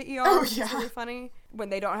treated in the ER. Oh, Which is really funny. When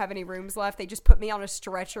they don't have any rooms left, they just put me on a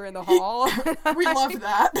stretcher in the hall. We love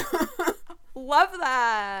that. Love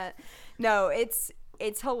that. No, it's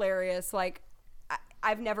hilarious. Like,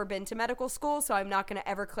 I've never been to medical school, so I'm not going to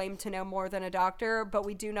ever claim to know more than a doctor, but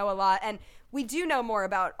we do know a lot, and we do know more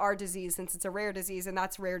about our disease since it's a rare disease, and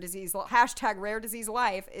that's rare disease. # rare disease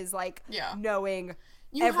life is like knowing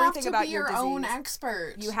everything about your disease. You have to be your own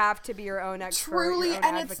expert. You have to be your own expert. Truly, and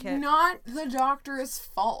advocate. It's not the doctor's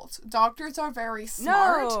fault. Doctors are very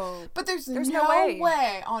smart, but there's no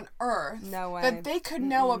way on earth that they could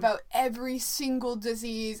know about every single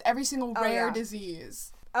disease, every single rare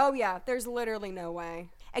disease. Oh yeah, there's literally no way.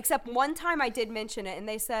 Except one time I did mention it, and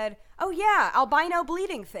they said, "Oh yeah, albino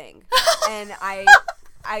bleeding thing," and I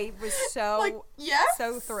was so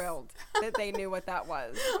thrilled that they knew what that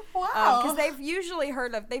was. Wow. Because they've usually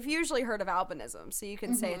heard of albinism, so you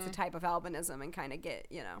can say it's a type of albinism and kind of get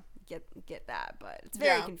that, but it's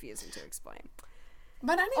very confusing to explain.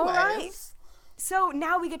 But anyways. All right. So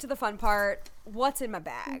now we get to the fun part. What's in my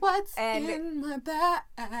bag? What's in my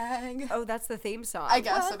bag? Oh, that's the theme song. I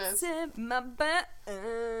guess it is. What's in my bag?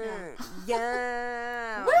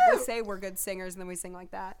 Yeah. We say we're good singers, and then we sing like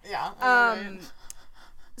that. Yeah.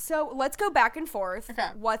 So let's go back and forth. Okay.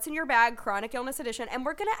 What's in your bag, chronic illness edition. And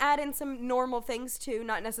we're going to add in some normal things too,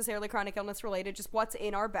 not necessarily chronic illness related, just what's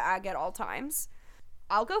in our bag at all times.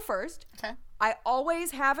 I'll go first. Okay. I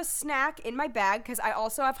always have a snack in my bag because I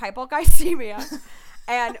also have hypoglycemia.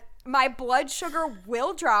 And my blood sugar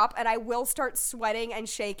will drop and I will start sweating and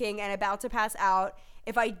shaking and about to pass out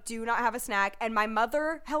if I do not have a snack. And my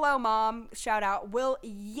mother, hello mom, shout out, will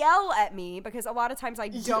yell at me because a lot of times I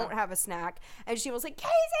don't have a snack. And she was like,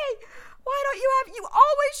 Casey, why don't you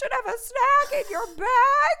always should have a snack in your bag.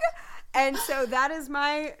 And so that is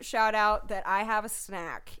my shout out that I have a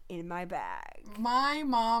snack in my bag. My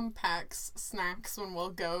mom packs snacks when we'll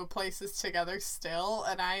go places together still,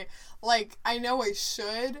 and I know I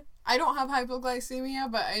should. I don't have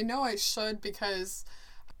hypoglycemia, but I know I should because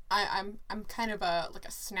I'm kind of a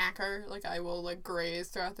snacker. Like I will graze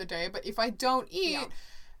throughout the day, but if I don't eat,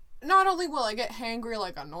 not only will I get hangry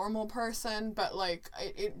like a normal person, but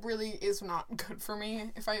it really is not good for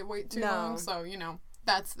me if I wait too long. So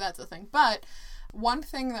that's a thing. But one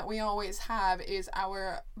thing that we always have is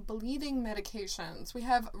our bleeding medications. We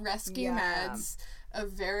have rescue meds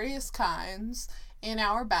of various kinds in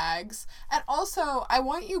our bags. And also, I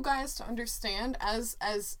want you guys to understand, as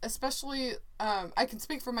especially, I can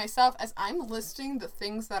speak for myself, as I'm listing the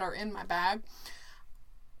things that are in my bag,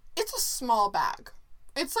 it's a small bag.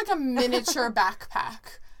 It's like a miniature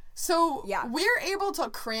backpack. So we're able to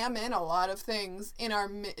cram in a lot of things in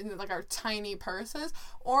our tiny purses.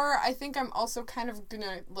 Or I think I'm also kind of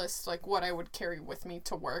gonna list what I would carry with me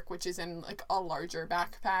to work, which is in a larger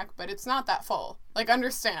backpack, but it's not that full.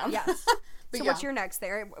 Understand? Yes. So what's your next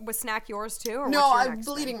there? Was snack yours too? Or No, what's your next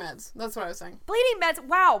bleeding meds. That's what I was saying. Bleeding meds.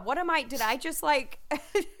 Wow, did I just like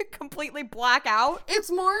completely black out?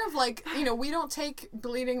 It's more of like, we don't take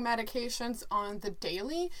bleeding medications on the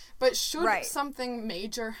daily, but should something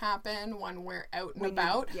major happen when we're out and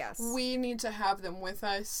about, we need to have them with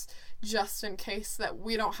us just in case that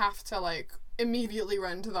we don't have to like immediately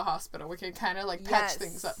run to the hospital. We can kind of like patch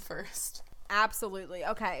things up first. Absolutely.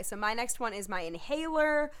 Okay, so my next one is my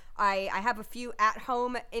inhaler. I have a few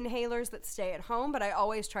at-home inhalers that stay at home, but I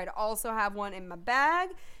always try to also have one in my bag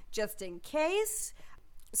just in case.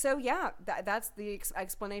 So yeah, that's the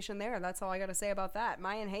explanation there. That's all I got to say about that.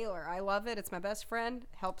 My inhaler. I love it. It's my best friend.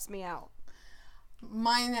 Helps me out.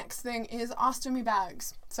 My next thing is ostomy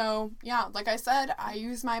bags. So yeah, like I said, I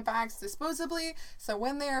use my bags disposably. So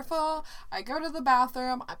when they are full, I go to the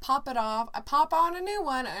bathroom, I pop it off, I pop on a new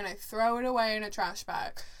one, and I throw it away in a trash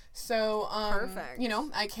bag. So, perfect.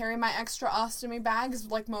 I carry my extra ostomy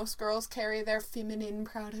bags like most girls carry their feminine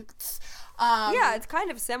products. Yeah, it's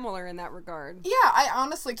kind of similar in that regard. Yeah, I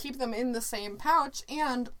honestly keep them in the same pouch,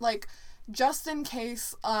 and like, just in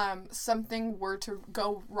case something were to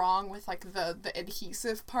go wrong with like the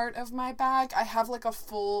adhesive part of my bag, I have like a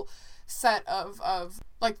full set of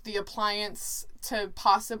like the appliance to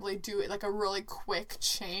possibly do like a really quick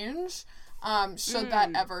change should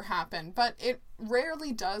that ever happen. But it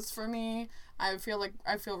rarely does for me. I feel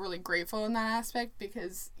really grateful in that aspect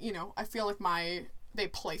because, I feel like they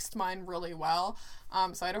placed mine really well.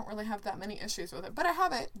 So I don't really have that many issues with it, but I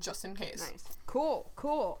have it just in case. Nice.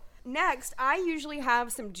 Cool. Next, I usually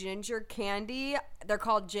have some ginger candy. They're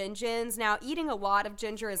called Gin-Gins. Now, eating a lot of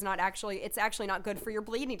ginger it's actually not good for your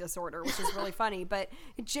bleeding disorder, which is really funny. But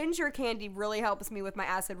ginger candy really helps me with my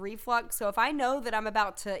acid reflux. So if I know that I'm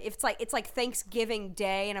about to, if it's like Thanksgiving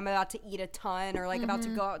Day and I'm about to eat a ton or like about to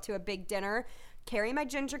go out to a big dinner, carry my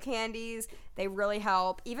ginger candies. They really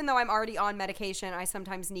help. Even though I'm already on medication, I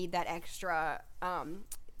sometimes need that extra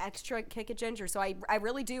kick of ginger. So I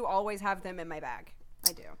really do always have them in my bag.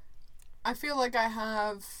 I do. I feel like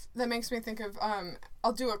that makes me think of,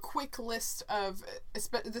 I'll do a quick list of,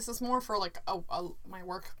 this is more for like my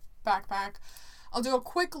work backpack. I'll do a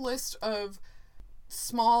quick list of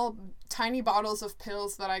small, tiny bottles of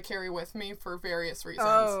pills that I carry with me for various reasons.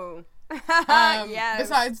 Oh, yes.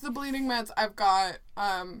 Besides the bleeding meds, I've got,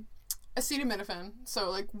 acetaminophen.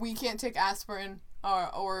 So like we can't take aspirin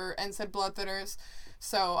or NSAID blood thinners.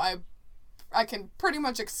 So I can pretty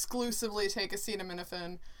much exclusively take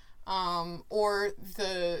acetaminophen. Or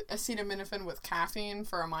the acetaminophen with caffeine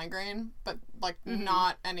for a migraine, but like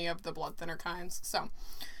not any of the blood thinner kinds. So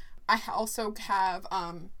I also have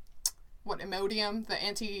Imodium, the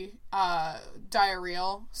anti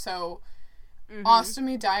diarrheal. So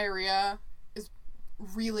ostomy diarrhea is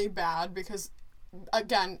really bad because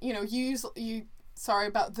again, sorry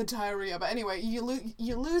about the diarrhea, but anyway, you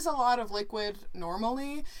lose a lot of liquid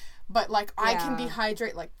normally, but like I can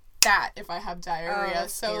dehydrate like that if I have diarrhea.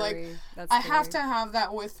 So like I have to have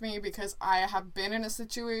that with me because I have been in a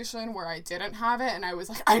situation where I didn't have it and I was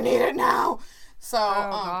like, I need it now. So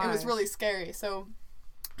it was really scary. So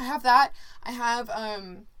I have that. I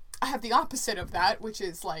have the opposite of that, which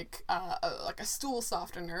is like a stool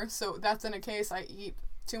softener. So that's in a case I eat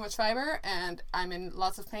too much fiber and I'm in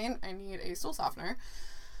lots of pain. I need a stool softener.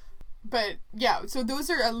 But yeah, so those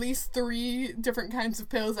are at least 3 different kinds of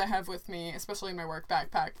pills I have with me, especially in my work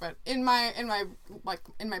backpack. But in my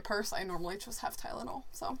purse, I normally just have Tylenol.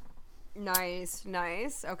 So nice.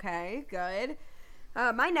 Okay, good.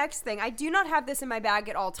 My next thing, I do not have this in my bag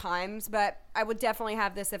at all times, but I would definitely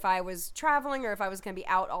have this if I was traveling or if I was going to be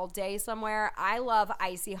out all day somewhere. I love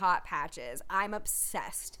icy hot patches. I'm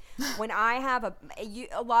obsessed. When I have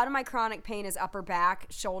a lot of my chronic pain is upper back,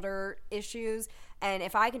 shoulder issues. And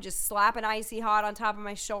if I can just slap an icy hot on top of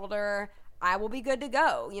my shoulder, I will be good to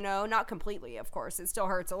go. Not completely, of course. It still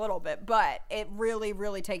hurts a little bit, but it really,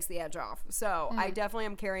 really takes the edge off. So I definitely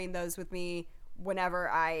am carrying those with me whenever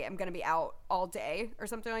I am going to be out all day or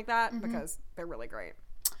something like that because they're really great.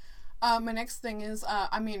 My next thing is,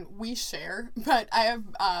 we share, but I have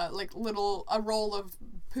a roll of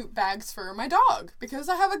poop bags for my dog because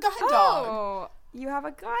I have a guide dog. Oh, you have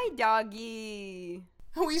a guide doggy.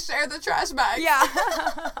 We share the trash bags. Yeah.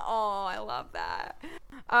 Oh, I love that.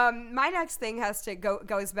 My next thing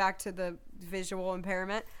goes back to the visual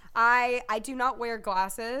impairment. I do not wear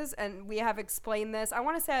glasses, and we have explained this. I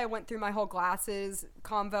want to say I went through my whole glasses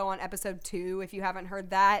convo on episode 2, if you haven't heard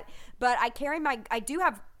that. But I do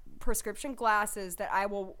have prescription glasses that I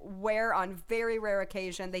will wear on very rare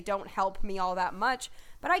occasion. They don't help me all that much,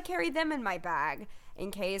 but I carry them in my bag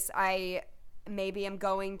in case I maybe am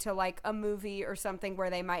going to like a movie or something where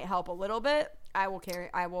they might help a little bit, I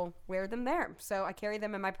will wear them there. So I carry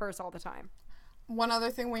them in my purse all the time. One other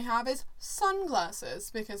thing we have is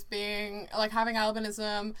sunglasses, because having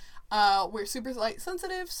albinism, we're super light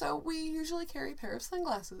sensitive, so we usually carry a pair of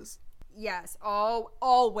sunglasses. Yes,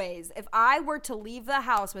 always. If I were to leave the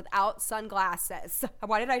house without sunglasses,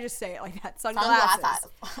 why did I just say it like that? Sunglasses.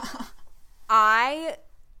 I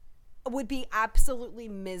would be absolutely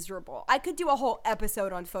miserable. I could do a whole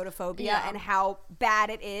episode on photophobia and how bad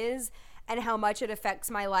it is and how much it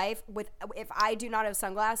affects my life if I do not have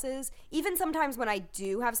sunglasses. Even sometimes when I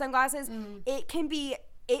do have sunglasses, it can be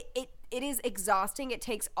it is exhausting. It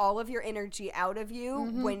takes all of your energy out of you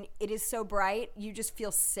when it is so bright. You just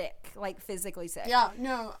feel sick, like physically sick. Yeah,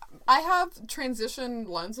 no. I have transition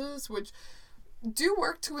lenses, which do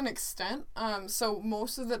work to an extent. So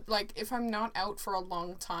most of the, like, if I'm not out for a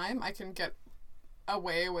long time, I can get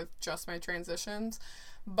away with just my transitions.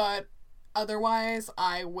 But otherwise,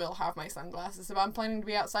 I will have my sunglasses. If I'm planning to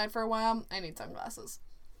be outside for a while, I need sunglasses.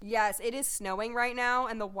 Yes, it is snowing right now,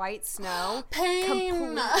 and the white snow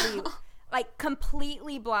Pain!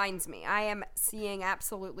 completely blinds me. I am seeing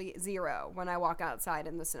absolutely zero when I walk outside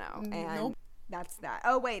in the snow. And that's that.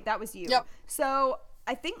 Oh, wait, that was you. Yep. So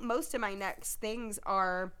I think most of my next things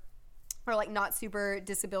are like not super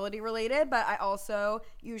disability related, but I also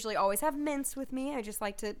usually always have mints with me. I just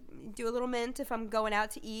like to do a little mint if I'm going out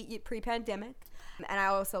to eat pre-pandemic. And I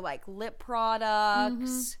also like lip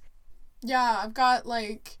products. Yeah, I've got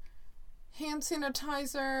like hand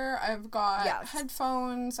sanitizer, I've got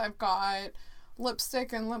headphones, I've got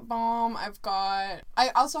lipstick and lip balm, I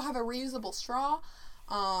also have a reusable straw.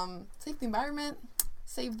 Save the environment,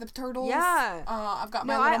 save the turtles. Yeah. I've got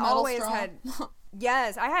my little metal straw.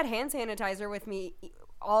 Yes, I had hand sanitizer with me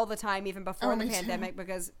all the time, even before the pandemic,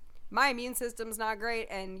 because my immune system's not great,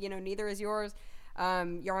 and neither is yours. You're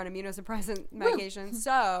on immunosuppressant medication,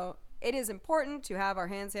 so it is important to have our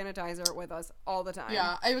hand sanitizer with us all the time.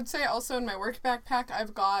 Yeah, I would say also in my work backpack,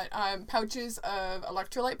 I've got pouches of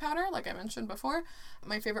electrolyte powder, like I mentioned before.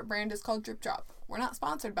 My favorite brand is called Drip Drop. We're not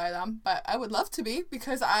sponsored by them, but I would love to be,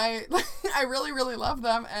 because I really, really love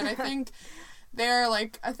them, and I think they're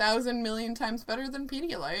like 1,000 million times better than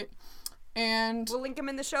Pedialyte. And we'll link them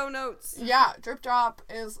in the show notes. Yeah, Drip Drop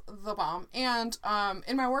is the bomb. And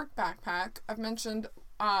in my work backpack, I've mentioned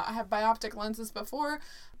I have bioptic lenses before.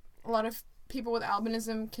 A lot of people with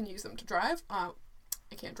albinism can use them to drive. I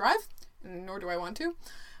can't drive, nor do I want to.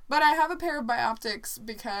 But I have a pair of bioptics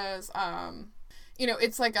because,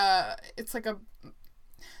 it's like a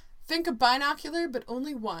think a binocular, but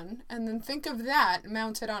only one, and then think of that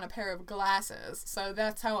mounted on a pair of glasses. So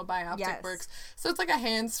that's how a bioptic works. So it's like a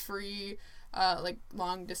hands-free, like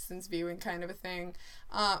long distance viewing kind of a thing.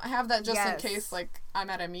 I have that just in case, like, I'm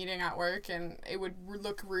at a meeting at work and it would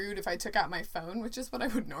look rude if I took out my phone, which is what I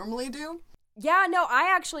would normally do. Yeah, no,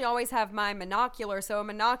 I actually always have my monocular. So a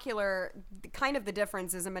monocular, kind of the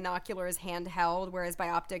difference is a monocular is handheld, whereas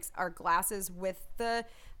bioptics are glasses with the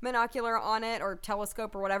monocular on it, or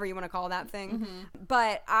telescope, or whatever you want to call that thing.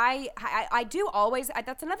 But I do always,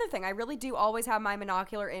 that's another thing, I really do always have my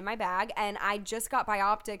monocular in my bag, and I just got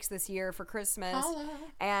bioptics this year for Christmas.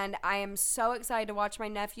 And I am so excited to watch my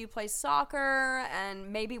nephew play soccer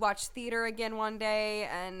and maybe watch theater again one day.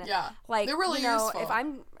 And like, they're really useful. If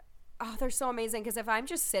I'm they're so amazing, because if I'm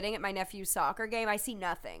just sitting at my nephew's soccer game, I see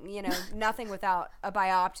nothing, nothing without a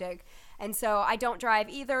bioptic. And so I don't drive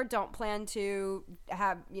either, don't plan to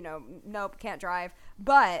have, nope, can't drive.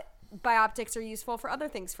 But bioptics are useful for other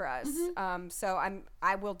things for us. So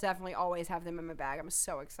I will definitely always have them in my bag. I'm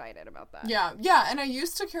so excited about that. Yeah, and I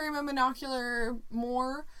used to carry my monocular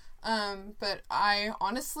more. But I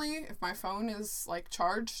honestly, if my phone is like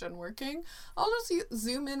charged and working, I'll just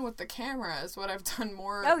zoom in with the camera is what I've done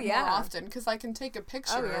more often, because I can take a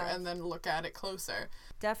picture and then look at it closer.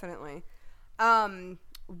 Definitely.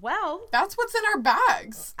 Well, that's what's in our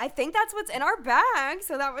bags. I think that's what's in our bag.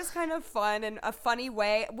 So that was kind of fun and a funny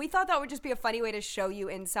way. We thought that would just be a funny way to show you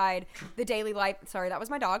inside the daily life. Sorry, that was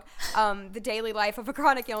my dog. The daily life of a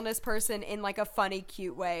chronic illness person in like a funny,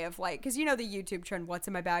 cute way of like, because the YouTube trend, what's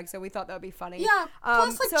in my bag. So we thought that would be funny. Yeah.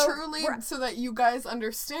 Plus, like, truly, so that you guys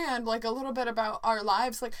understand like a little bit about our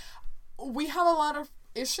lives. Like, we have a lot of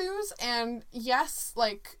issues, and yes,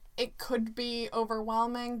 like, it could be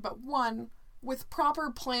overwhelming, but with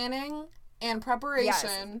proper planning and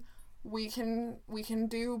preparation, we can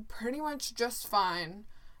do pretty much just fine.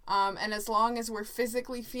 And as long as we're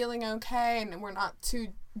physically feeling okay and we're not too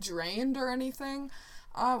drained or anything,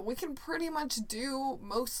 we can pretty much do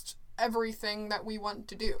most everything that we want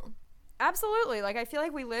to do. Absolutely. Like, I feel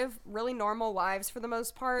like we live really normal lives for the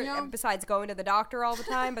most part, Yeah. besides going to the doctor all the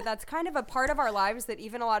time, but that's kind of a part of our lives that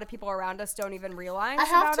even a lot of people around us don't even realize I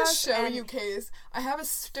have about to us. show and- you, Case. I have a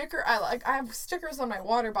sticker. I have stickers on my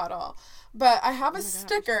water bottle, but I have a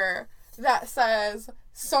sticker that says,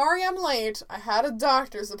 "Sorry I'm late. I had a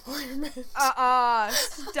doctor's appointment."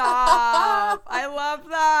 Stop. I love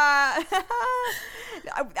that.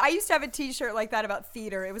 I used to have a t-shirt like that about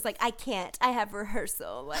theater. It was like, I can't. I have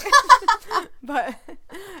rehearsal. Like, but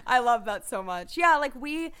I love that so much. Yeah, like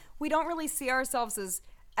we don't really see ourselves as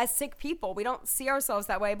sick people. We don't see ourselves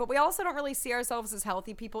that way, but we also don't really see ourselves as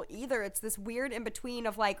healthy people either. It's this weird in between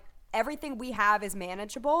of like, everything we have is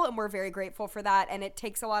manageable and we're very grateful for that, and it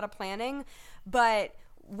takes a lot of planning, but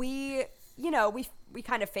we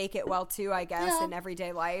kind of fake it well too, I guess. Yeah. In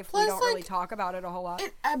everyday life. Plus, we don't really like, talk about it a whole lot.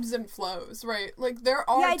 It ebbs and flows, right? Like, there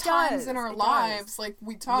are Yeah, it times does. in our It lives, does. like,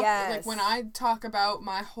 we talk, Yes. like, when I talk about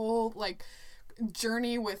my whole, like,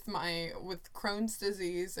 journey with Crohn's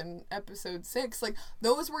disease in episode 6, like,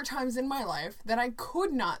 those were times in my life that I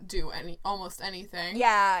could not do almost anything.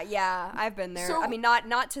 Yeah, I've been there. So- I mean,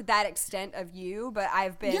 not to that extent of you, but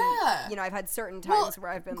I've been, Yeah. I've had certain times where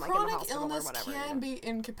I've been like in the chronic hospital illness or whatever. can be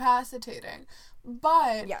incapacitating,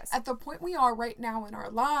 but Yes. at the point we are right now in our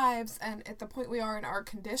lives, and at the point we are in our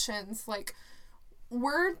conditions, like,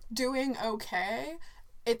 we're doing okay.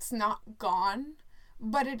 It's not gone,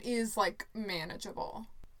 but it is, like, manageable.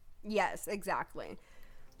 Yes, exactly.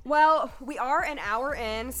 Well, we are an hour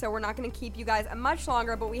in, so we're not going to keep you guys much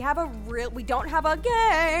longer, but we don't have a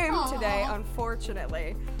game today,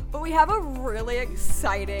 unfortunately. But we have a really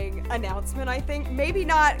exciting announcement, I think. Maybe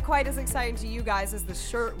not quite as exciting to you guys as the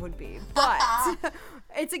shirt would be, but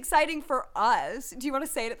it's exciting for us. Do you want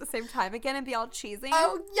to say it at the same time again and be all cheesy?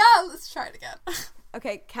 Oh, yeah, let's try it again.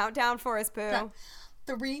 Okay, count down for us, Boo. Okay.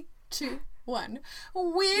 3, 2, 1.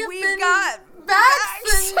 We've been got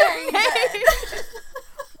vaccinated.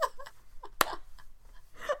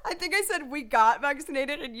 I think I said we got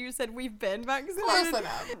vaccinated and you said we've been vaccinated. Close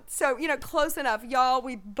enough. So, close enough. Y'all,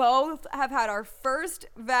 we both have had our first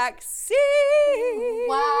vaccine.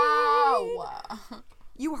 Wow.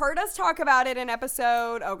 You heard us talk about it in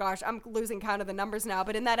episode, oh gosh, I'm losing count of the numbers now,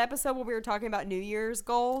 but in that episode where we were talking about New Year's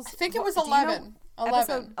goals. I think it was do you know- 11.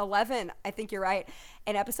 Episode 11, I think you're right.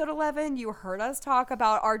 In episode 11, you heard us talk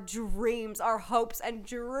about our dreams, our hopes and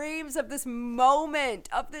dreams of this moment.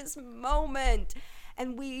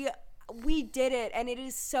 And we did it, and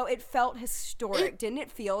it felt historic. Didn't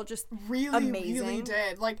it feel just really, amazing? really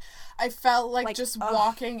did. Like, I felt like just ugh.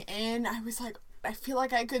 walking in, I was like, I feel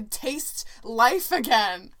like I could taste life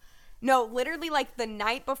again. No, literally, like, the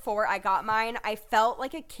night before I got mine, I felt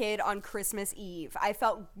like a kid on Christmas Eve. I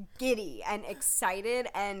felt giddy and excited,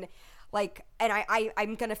 and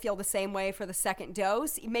I'm gonna feel the same way for the second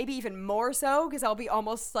dose, maybe even more so, because I'll be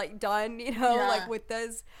almost, like, done, Yeah. like, with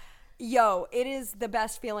this. Yo, it is the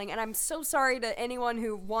best feeling, and I'm so sorry to anyone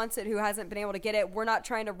who wants it who hasn't been able to get it. We're not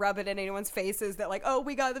trying to rub it in anyone's faces that, like, oh,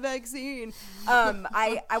 we got the vaccine.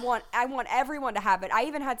 I want everyone to have it. I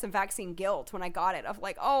even had some vaccine guilt when I got it, of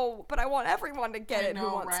like, oh, but I want everyone to get it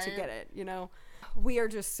who wants to get it, We are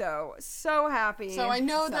just so happy. So I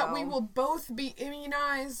know that we will both be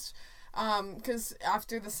immunized, because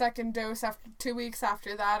after the second dose, after 2 weeks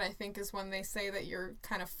after that, I think is when they say that you're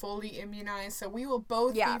kind of fully immunized. So we will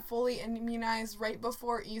both be fully immunized right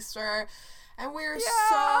before Easter, and we're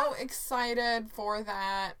so excited for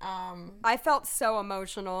that. I felt so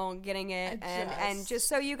emotional getting it, and just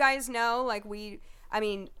so you guys know, like,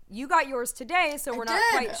 you got yours today, so we're not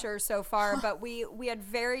quite sure so far, but we had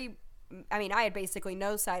I had basically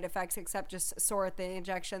no side effects except just sore at the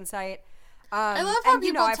injection site. I love how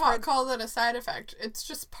people call it a side effect. It's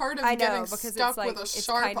just part of getting stuck with a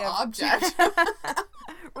sharp object.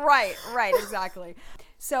 Right, exactly.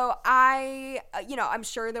 So I'm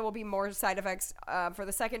sure there will be more side effects for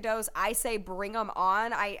the second dose. I say bring them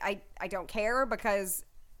on. I don't care, because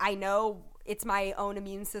I know it's my own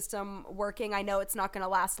immune system working. I know it's not going to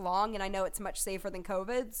last long, and I know it's much safer than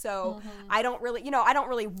COVID. So I don't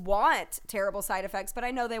really want terrible side effects, but I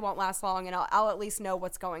know they won't last long, and I'll at least know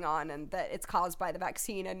what's going on and that it's caused by the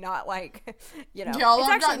vaccine and not like, Y'all, it's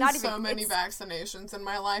I've actually gotten not so even many vaccinations in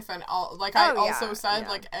my life, and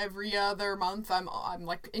like every other month I'm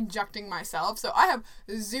like injecting myself, so I have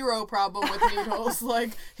zero problem with needles.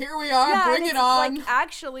 Like, here we are, bring it on. Like,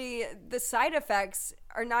 actually, the side effects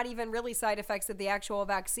are not even really side effects of the actual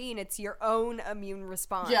vaccine. It's your own immune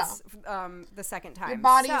response. The second time. Your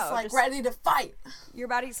body's So, like just- ready to fight. Your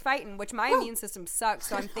body's fighting, which my immune system sucks.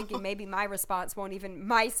 So I'm thinking maybe my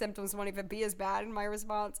symptoms won't even be as bad in my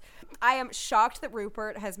response. I am shocked that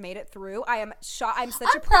Rupert has made it through. I'm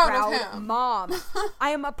such a proud of him. mom. I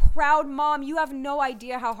am a proud mom. You have no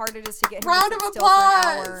idea how hard it is to get him Round to of sit still for an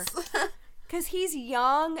hour. applause. Because he's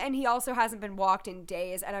young and he also hasn't been walked in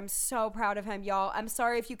days, and I'm so proud of him, y'all. I'm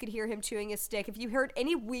sorry if you could hear him chewing his stick. If you heard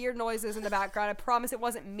any weird noises in the background, I promise it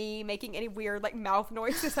wasn't me making any weird like mouth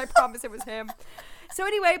noises. I promise it was him. So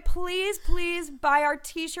anyway, please buy our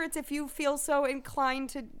t-shirts if you feel so inclined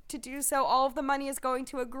to do so. All of the money is going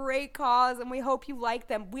to a great cause, and we hope you like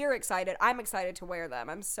them. We're excited. I'm excited to wear them.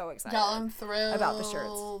 I'm so excited. Y'all, I'm thrilled About the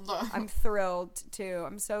shirts. I'm thrilled too.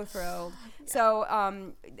 I'm so thrilled. So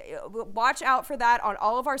watch out for that on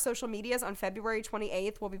all of our social medias. On February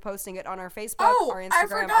 28th, we'll be posting it on our Facebook, our Instagram, I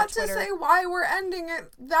forgot our to Twitter. say why we're ending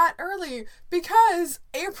it that early. Because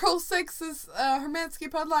April 6th is Hermansky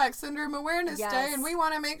Podlack Syndrome Awareness Yes. Day, and we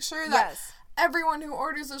want to make sure that Yes. everyone who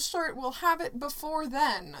orders a shirt will have it before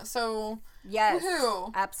then. So, Yes.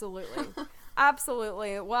 woohoo. Absolutely.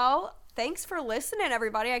 Absolutely. Well, thanks for listening,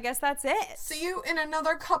 everybody. I guess that's it. See you in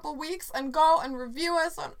another couple weeks, and go and review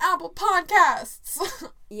us on Apple Podcasts.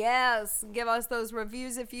 Yes. Give us those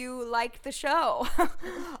reviews if you liked the show.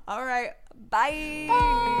 All right. Bye.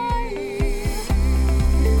 Bye.